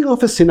training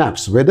of a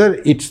synapse, whether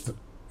it's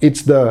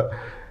the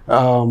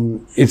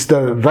It's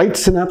the right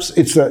synapse.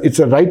 It's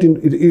a right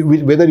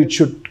whether it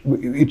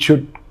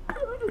should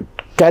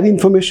carry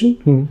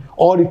information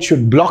or it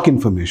should block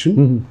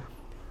information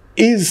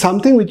is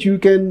something which you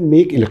can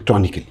make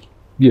electronically.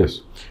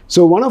 Yes.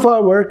 So one of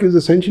our work is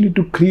essentially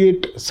to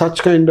create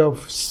such kind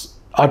of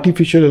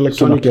artificial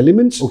electronic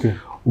elements,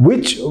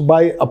 which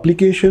by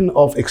application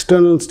of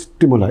external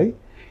stimuli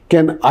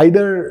can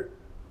either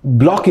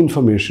block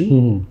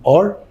information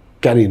or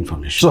carry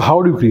information. So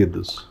how do you create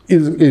this?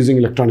 Using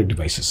electronic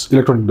devices.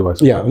 Electronic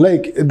devices. Yeah,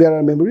 like there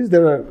are memories.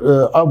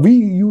 We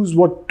use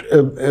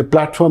a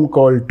platform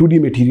called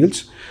 2D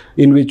materials,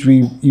 in which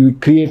we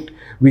create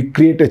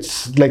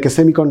like a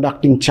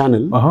semiconducting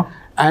channel,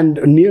 and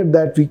near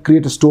that we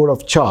create a store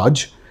of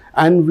charge,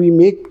 and we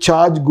make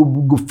charge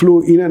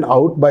flow in and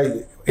out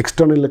by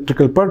external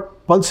electrical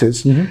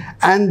pulses,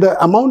 and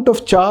the amount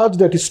of charge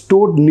that is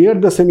stored near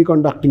the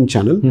semiconducting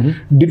channel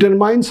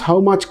determines how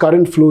much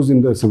current flows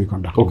in the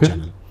semiconducting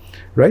channel,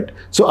 right?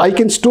 So I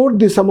can store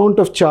this amount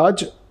of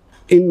charge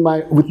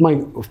with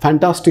my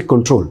fantastic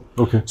control.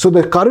 So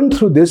the current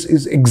through this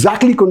is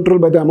exactly controlled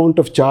by the amount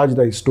of charge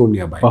that is stored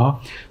nearby.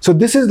 So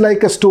this is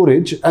like a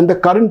storage, and the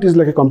current is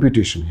like a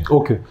computation here.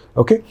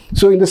 Okay.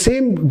 So in the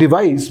same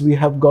device, we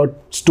have got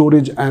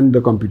storage and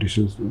the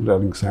computations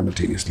running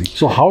simultaneously.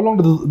 So how long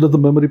does the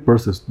memory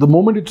persist? The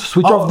moment it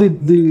switch off the...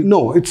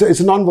 No, it's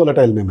a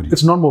non-volatile memory.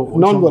 It's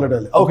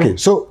non-volatile. Okay.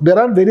 So there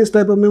are various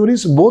types of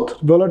memories. Both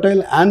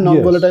volatile and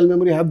non-volatile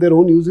memory have their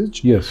own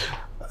usage. Yes.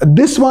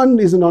 This one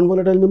is a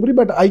non-volatile memory,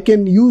 but I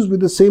can use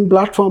with the same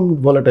platform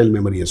volatile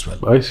memory as well.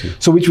 I see.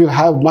 So which will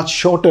have much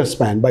shorter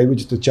span by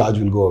which the charge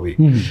will go away.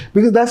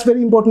 Because that's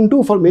very important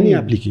too for many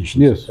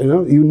applications. Yes.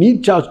 You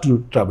need charge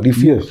to travel. If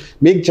you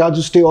make charge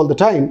to stay all the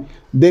time,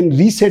 then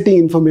resetting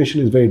information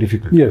is very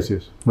difficult. Yes,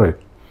 right.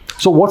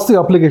 So what's the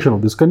application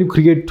of this? Can you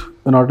create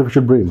an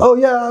artificial brain? Oh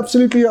yeah,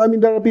 absolutely. I mean,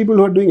 there are people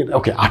who are doing it.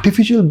 Okay,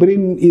 artificial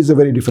brain is a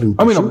very different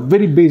issue. I mean, a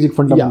very basic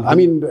fundamental. Yeah, I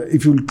mean,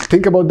 if you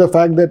think about the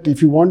fact that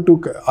if you want to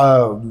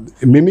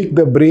mimic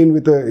the brain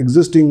with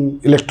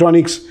existing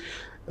electronics,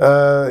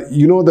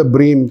 the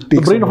brain takes...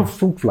 The brain of a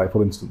fruit fly,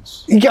 for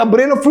instance. Yeah,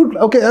 brain of fruit.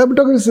 Okay, I'm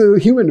talking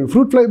human.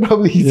 Fruit fly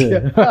probably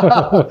easier.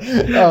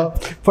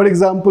 For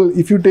example,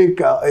 if you take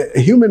a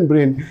human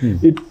brain,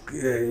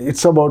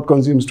 it's about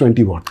consumes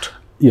 20 watt.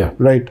 Yeah.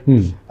 Right.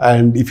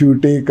 And if you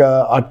take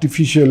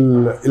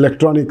artificial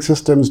electronic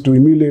systems to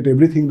emulate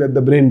everything that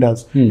the brain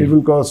does, it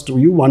will cost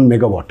you 1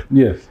 megawatt.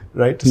 Yes.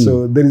 Right.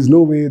 So there is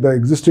no way the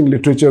existing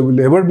literature will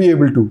ever be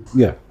able to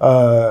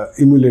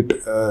emulate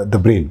the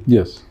brain.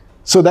 Yes.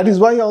 So that is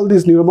why all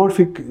these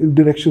neuromorphic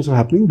directions are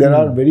happening. There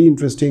are very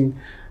interesting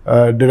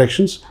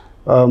directions.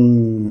 A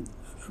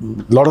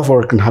lot of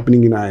work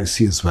happening in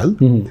IISc as well.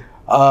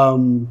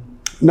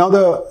 Now,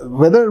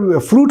 whether a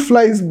fruit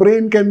fly's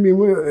brain can be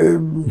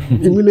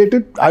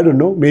emulated, I don't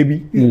know,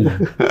 maybe.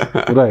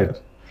 Right.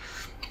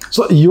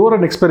 So you're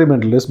an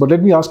experimentalist, but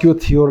let me ask you a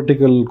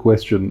theoretical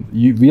question.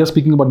 We are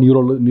speaking about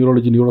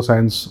neurology,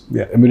 neuroscience,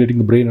 emulating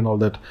the brain and all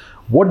that.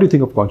 What do you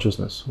think of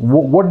consciousness?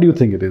 What do you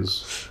think it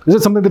is? Is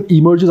it something that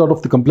emerges out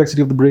of the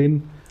complexity of the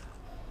brain?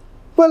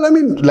 Well, I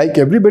mean, like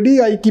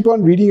everybody, I keep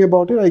on reading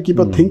about it. I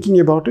keep on thinking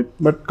about it.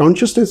 But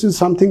consciousness is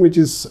something which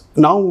is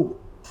now...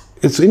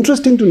 It's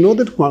interesting to know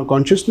that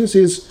consciousness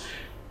is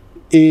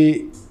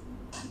a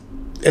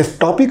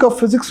topic of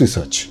physics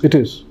research. It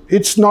is.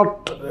 It's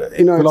not,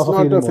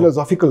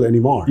 philosophical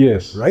anymore.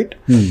 Yes. Right?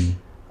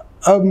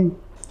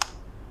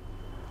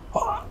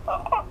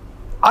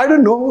 I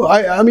don't know.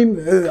 I mean,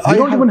 we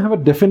don't even have a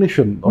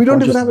definition of We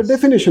don't even have a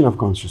definition of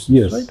consciousness.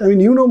 Yes. Right? I mean,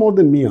 you know more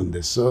than me on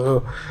this.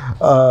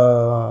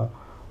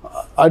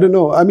 I don't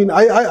know. I mean,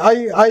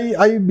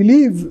 I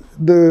believe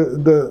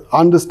the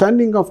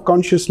understanding of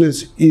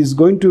consciousness is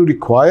going to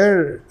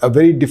require a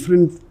very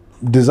different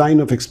design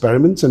of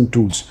experiments and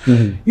tools.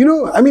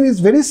 I mean, it's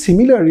very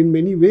similar in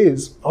many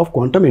ways of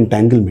quantum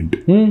entanglement.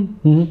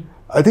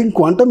 I think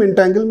quantum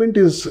entanglement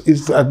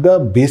is at the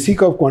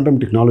basic of quantum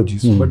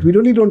technologies, but we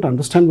really don't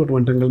understand what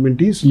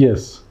entanglement is.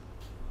 Yes.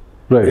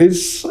 Right.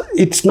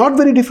 It's not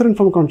very different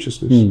from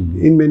consciousness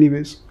in many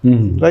ways,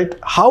 right?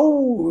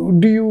 How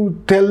do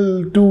you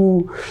tell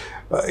to,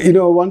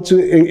 once you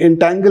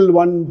entangle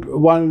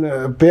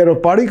one pair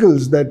of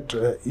particles that,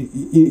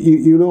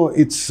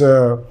 it's,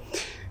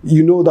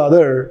 the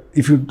other,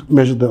 if you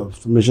measure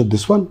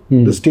this one,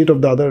 the state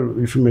of the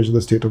other, if you measure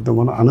the state of the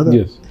one another.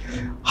 Yes.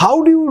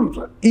 How do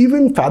you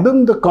even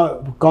fathom the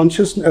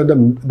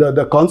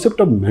the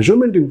concept of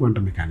measurement in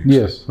quantum mechanics?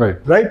 Yes, right.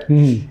 Right?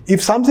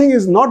 If something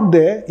is not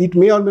there, it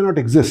may or may not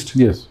exist.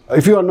 Yes.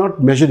 If you are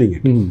not measuring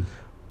it.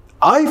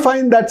 I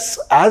find that's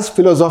as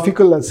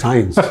philosophical as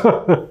science.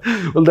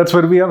 Well, that's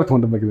where we are with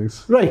quantum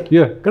mechanics. Right.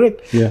 Yeah.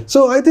 Correct. Yeah.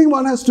 So I think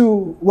one has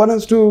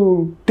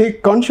to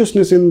take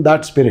consciousness in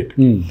that spirit.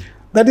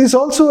 That is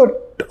also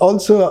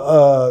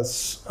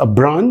a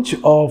branch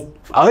of,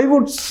 I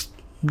would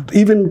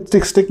even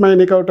stick my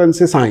neck out and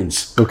say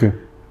science. Okay.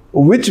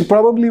 Which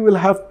probably will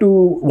have to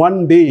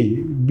one day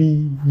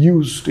be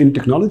used in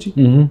technology.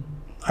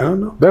 I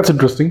don't know. That's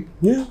interesting.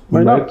 Yeah,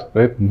 why not?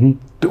 Right.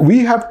 Mm-hmm. We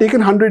have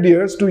taken 100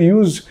 years to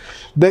use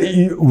the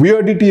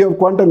weirdity of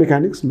quantum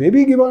mechanics.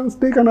 Maybe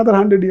take another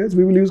 100 years,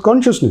 we will use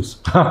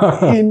consciousness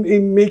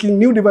in making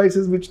new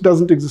devices which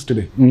doesn't exist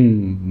today.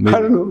 Maybe,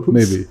 I don't know.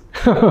 Maybe.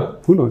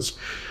 Who knows?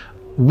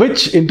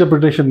 Which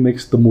interpretation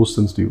makes the most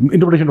sense to you?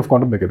 Interpretation of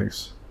quantum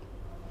mechanics.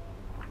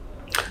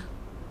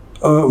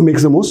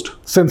 Makes the most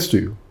sense to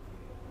you?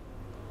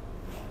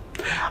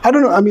 I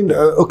don't know. I mean,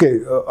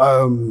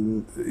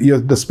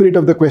 the spirit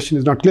of the question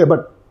is not clear,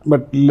 but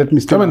let me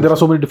still. I mean, there are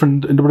so many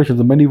different interpretations: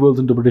 the many worlds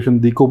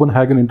interpretation, the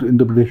Copenhagen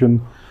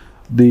interpretation,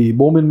 the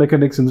Bohm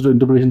mechanics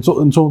interpretation,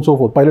 so and so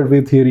forth. Pilot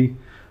wave theory.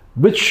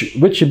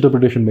 Which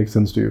interpretation makes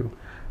sense to you?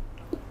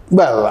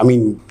 Well, I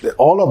mean,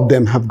 all of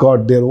them have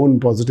got their own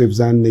positives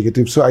and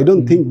negatives. So I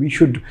don't think we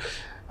should.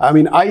 I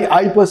mean,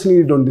 I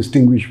personally don't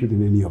distinguish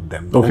within any of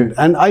them. Okay.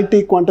 And I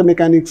take quantum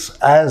mechanics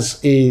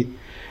as a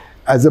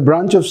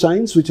branch of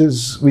science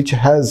which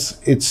has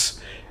its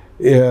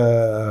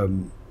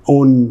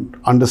own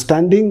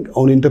understanding,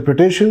 own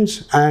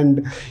interpretations,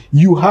 and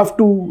you have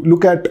to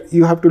look at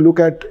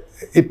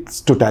its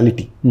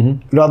totality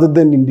rather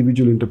than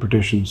individual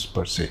interpretations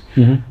per se.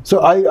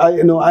 So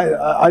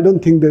I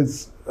don't think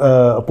there's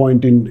a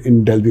point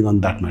in delving on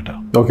that matter.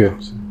 Okay,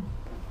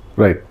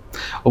 right.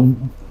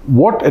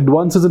 What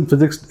advances in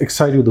physics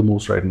excite you the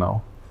most right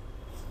now?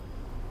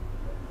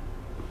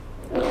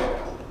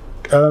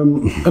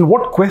 And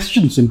what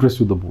questions interest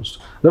you the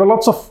most? There are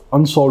lots of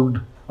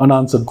unanswered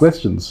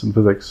questions in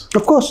physics.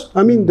 Of course.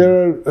 I mean,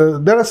 there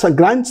are some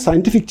grand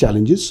scientific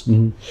challenges.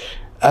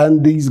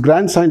 And these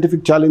grand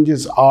scientific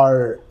challenges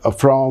are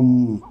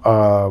from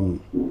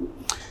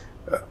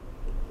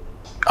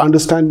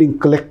understanding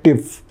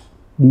collective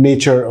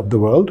nature of the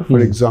world. For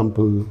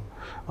example,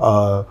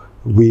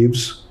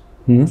 waves.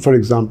 For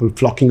example,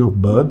 flocking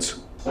of birds.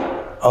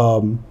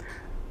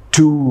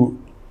 To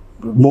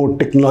more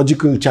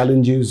technological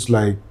challenges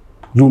like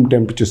room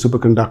temperature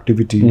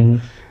superconductivity,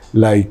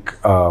 like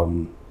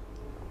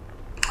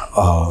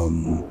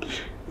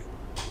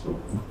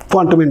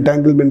quantum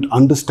entanglement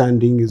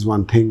understanding is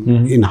one thing.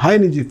 In high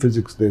energy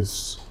physics,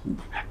 there's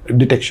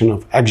detection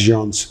of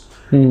axions.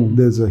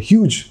 There's a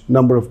huge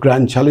number of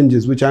grand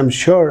challenges, which I'm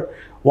sure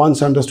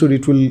once understood,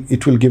 it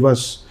will give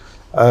us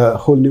a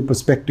whole new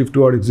perspective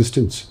to our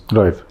existence.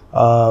 Right.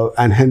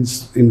 And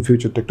hence in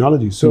future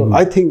technology. So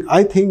I think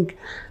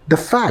the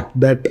fact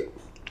that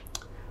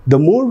the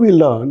more we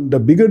learn, the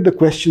bigger the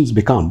questions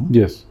become.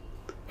 Yes.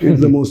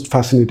 Is the most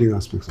fascinating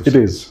aspects of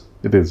science.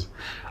 It is.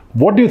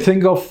 What do you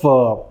think of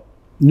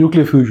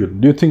nuclear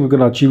fusion? Do you think we're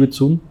going to achieve it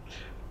soon?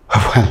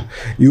 Well,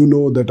 you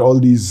know that all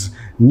these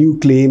new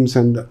claims,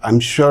 and I'm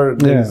sure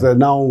there's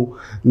now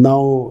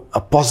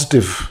a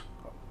positive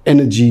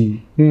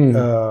energy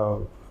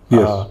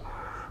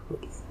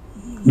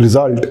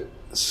result.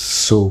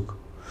 So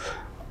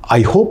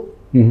I hope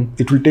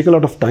it will take a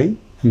lot of time,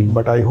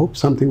 but I hope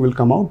something will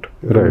come out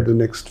in the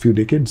next few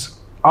decades.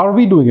 Are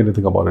we doing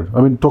anything about it? I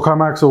mean,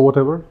 tokamaks or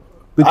whatever?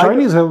 The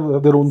Chinese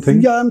have their own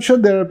thing. Yeah, I'm sure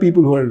there are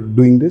people who are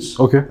doing this.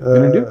 Okay.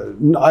 In India?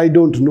 I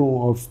don't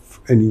know of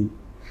any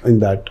in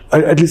that.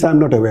 At least I'm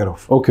not aware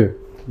of. Okay.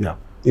 Yeah,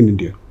 in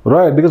India.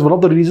 Right, because one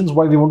of the reasons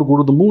why we want to go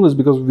to the moon is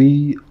because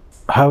we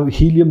have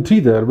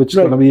helium-3 there, which is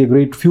going to be a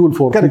great fuel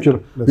for future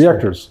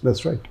reactors. Right.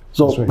 That's right.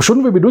 So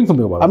shouldn't we be doing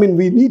something about it? I mean,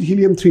 we need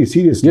helium-3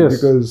 seriously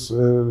because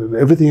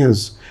everything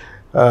has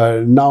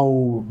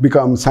now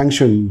become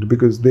sanctioned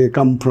because they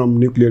come from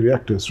nuclear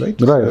reactors, right?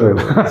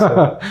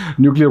 Right.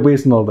 Nuclear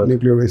waste and all that.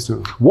 Nuclear waste.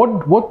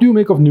 What do you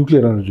make of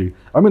nuclear energy?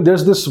 I mean,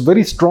 there's this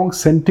very strong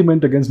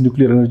sentiment against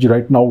nuclear energy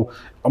right now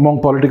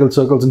among political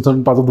circles in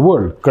certain parts of the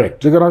world.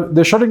 Correct.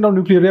 They're shutting down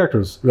nuclear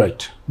reactors.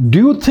 Right. Do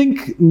you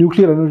think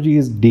nuclear energy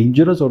is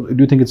dangerous, or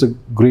do you think it's a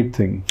great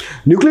thing?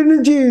 Nuclear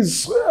energy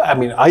is, I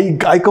mean,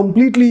 I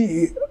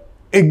completely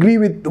agree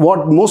with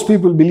what most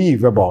people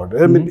believe about.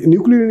 I mean,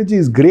 nuclear energy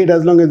is great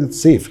as long as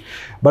it's safe.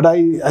 But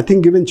I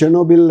think given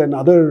Chernobyl and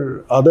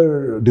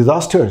other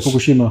disasters,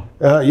 Fukushima.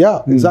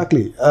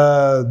 Exactly.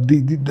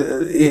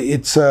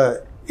 It's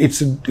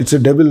a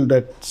devil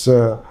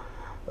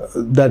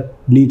that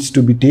needs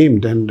to be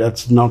tamed, and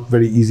that's not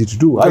very easy to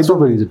do. That's not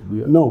very easy to do.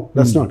 Yeah. No,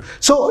 that's not.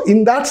 So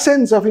in that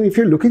sense, I mean, if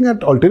you're looking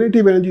at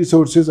alternative energy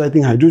sources, I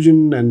think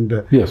hydrogen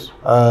and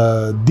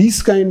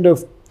these kind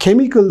of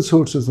chemical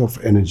sources of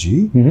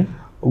energy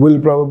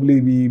will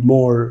probably be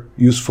more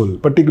useful,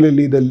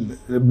 particularly the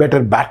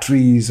better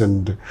batteries.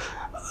 And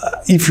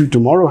if you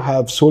tomorrow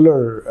have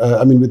solar,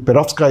 with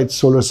perovskite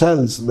solar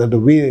cells, that the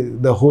way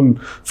the whole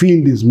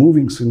field is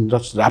moving in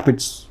such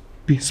rapid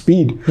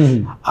speed,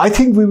 I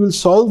think we will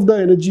solve the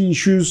energy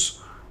issues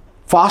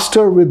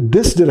faster with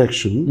this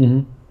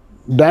direction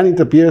than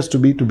it appears to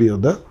be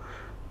of the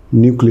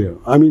nuclear.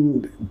 I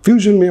mean,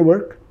 fusion may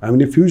work. I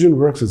mean, if fusion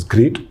works, it's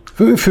great.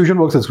 If fusion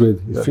works, it's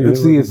great. It's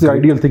the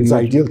ideal thing. It's the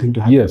ideal thing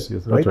to happen. Yes,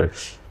 that's right.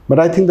 But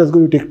I think that's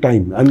going to take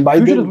time. And by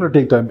fusion is going to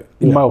take time,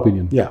 in my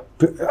opinion. Yeah,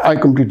 I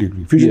completely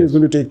agree. Fusion is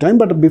going to take time.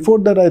 But before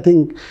that, I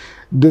think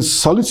this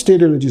solid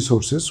state energy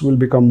sources will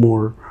become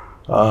more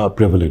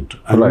prevalent,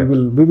 and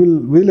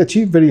we'll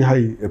achieve very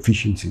high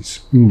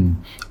efficiencies. Do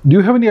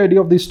you have any idea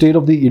of the state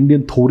of the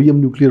Indian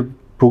thorium nuclear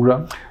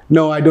program?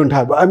 No, I don't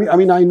have. I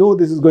mean, I know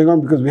this is going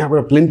on because we have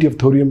plenty of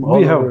thorium.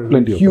 We have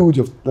plenty huge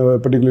of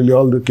particularly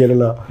all the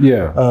Kerala.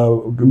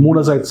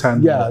 Monazite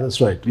sand. Yeah, that's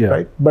right. Yeah.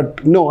 Right.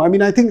 But no, I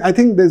mean, I think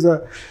there's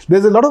a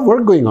lot of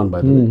work going on,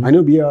 by the way. I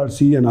know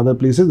BRC and other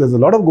places. There's a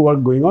lot of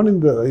work going on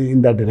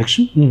in that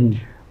direction.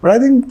 But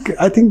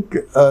I think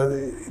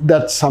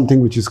that's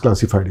something which is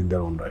classified in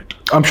their own right.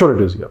 I'm sure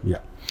it is. Yeah.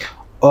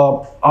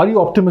 Are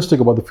you optimistic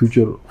about the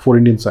future for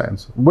Indian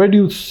science? Where do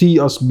you see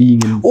us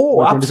being in?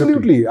 Oh,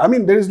 absolutely. I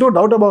mean, there is no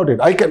doubt about it.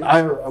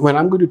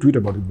 I'm going to tweet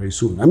about it very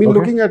soon. I mean,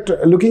 looking at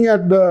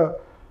the.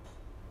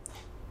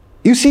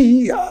 You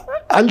see,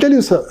 I'll tell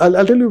you, sir.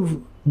 I'll tell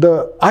you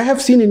I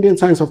have seen Indian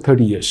science of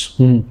 30 years,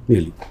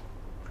 really.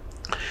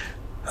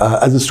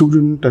 As a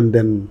student, and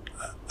then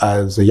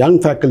as a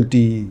young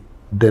faculty,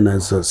 then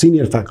as a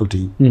senior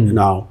faculty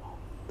now,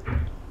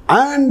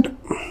 and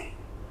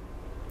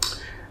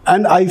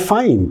I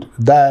find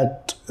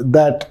that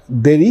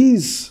there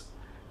is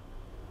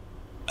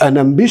an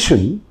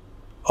ambition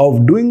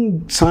of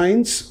doing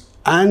science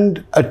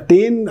and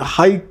attain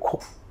high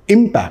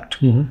impact.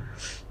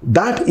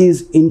 That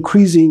is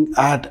increasing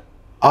at,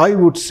 I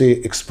would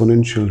say,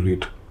 exponential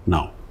rate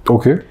now.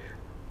 Okay.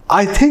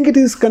 I think it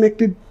is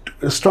connected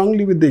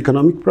strongly with the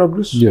economic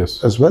progress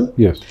as well.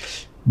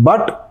 Yes.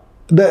 But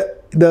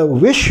the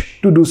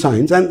wish to do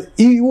science, and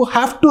you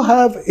have to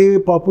have a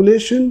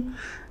population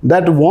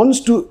that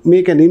wants to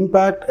make an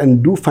impact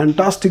and do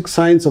fantastic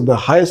science of the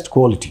highest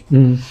quality.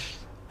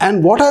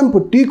 And what I'm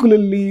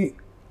particularly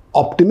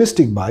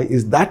optimistic by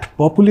is that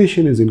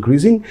population is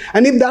increasing.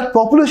 And if that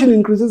population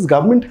increases,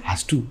 government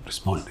has to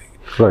respond.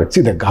 Right.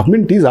 See, the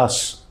government is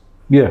us.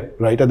 Yeah.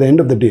 Right, at the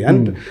end of the day.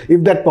 And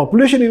if that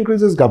population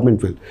increases,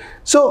 government will.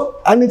 So,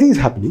 and it is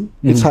happening.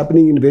 It's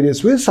happening in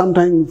various ways.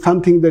 Sometimes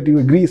something that you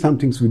agree, some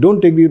things we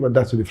don't agree, but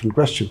that's a different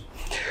question.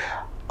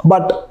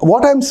 But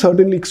what I'm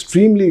certainly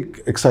extremely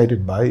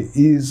excited by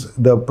is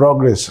the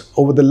progress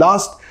over the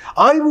last,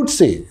 I would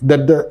say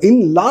that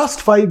in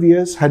last 5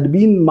 years had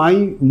been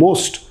my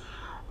most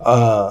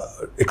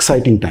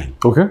exciting time.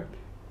 Okay.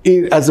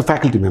 As a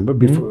faculty member,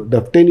 before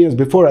the 10 years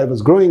before I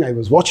was growing, I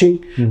was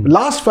watching.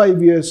 Last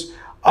 5 years,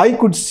 I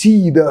could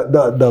see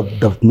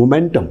the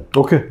momentum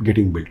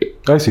getting built.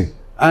 I see.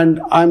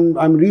 And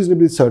I'm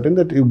reasonably certain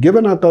that if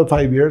given another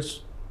 5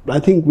 years,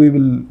 I think we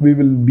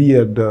will be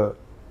at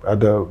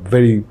the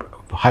very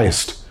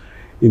highest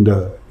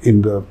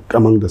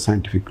among the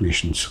scientific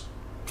nations.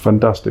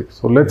 Fantastic.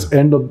 So let's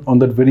end on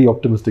that very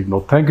optimistic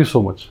note. Thank you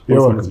so much.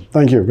 You're welcome.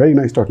 Thank you. Very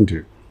nice talking to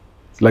you.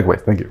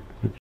 Likewise. Thank you.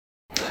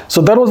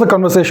 So that was the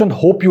conversation.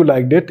 Hope you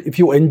liked it. If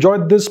you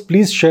enjoyed this,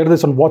 please share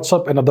this on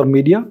WhatsApp and other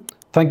media.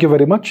 Thank you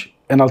very much,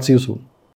 and I'll see you soon.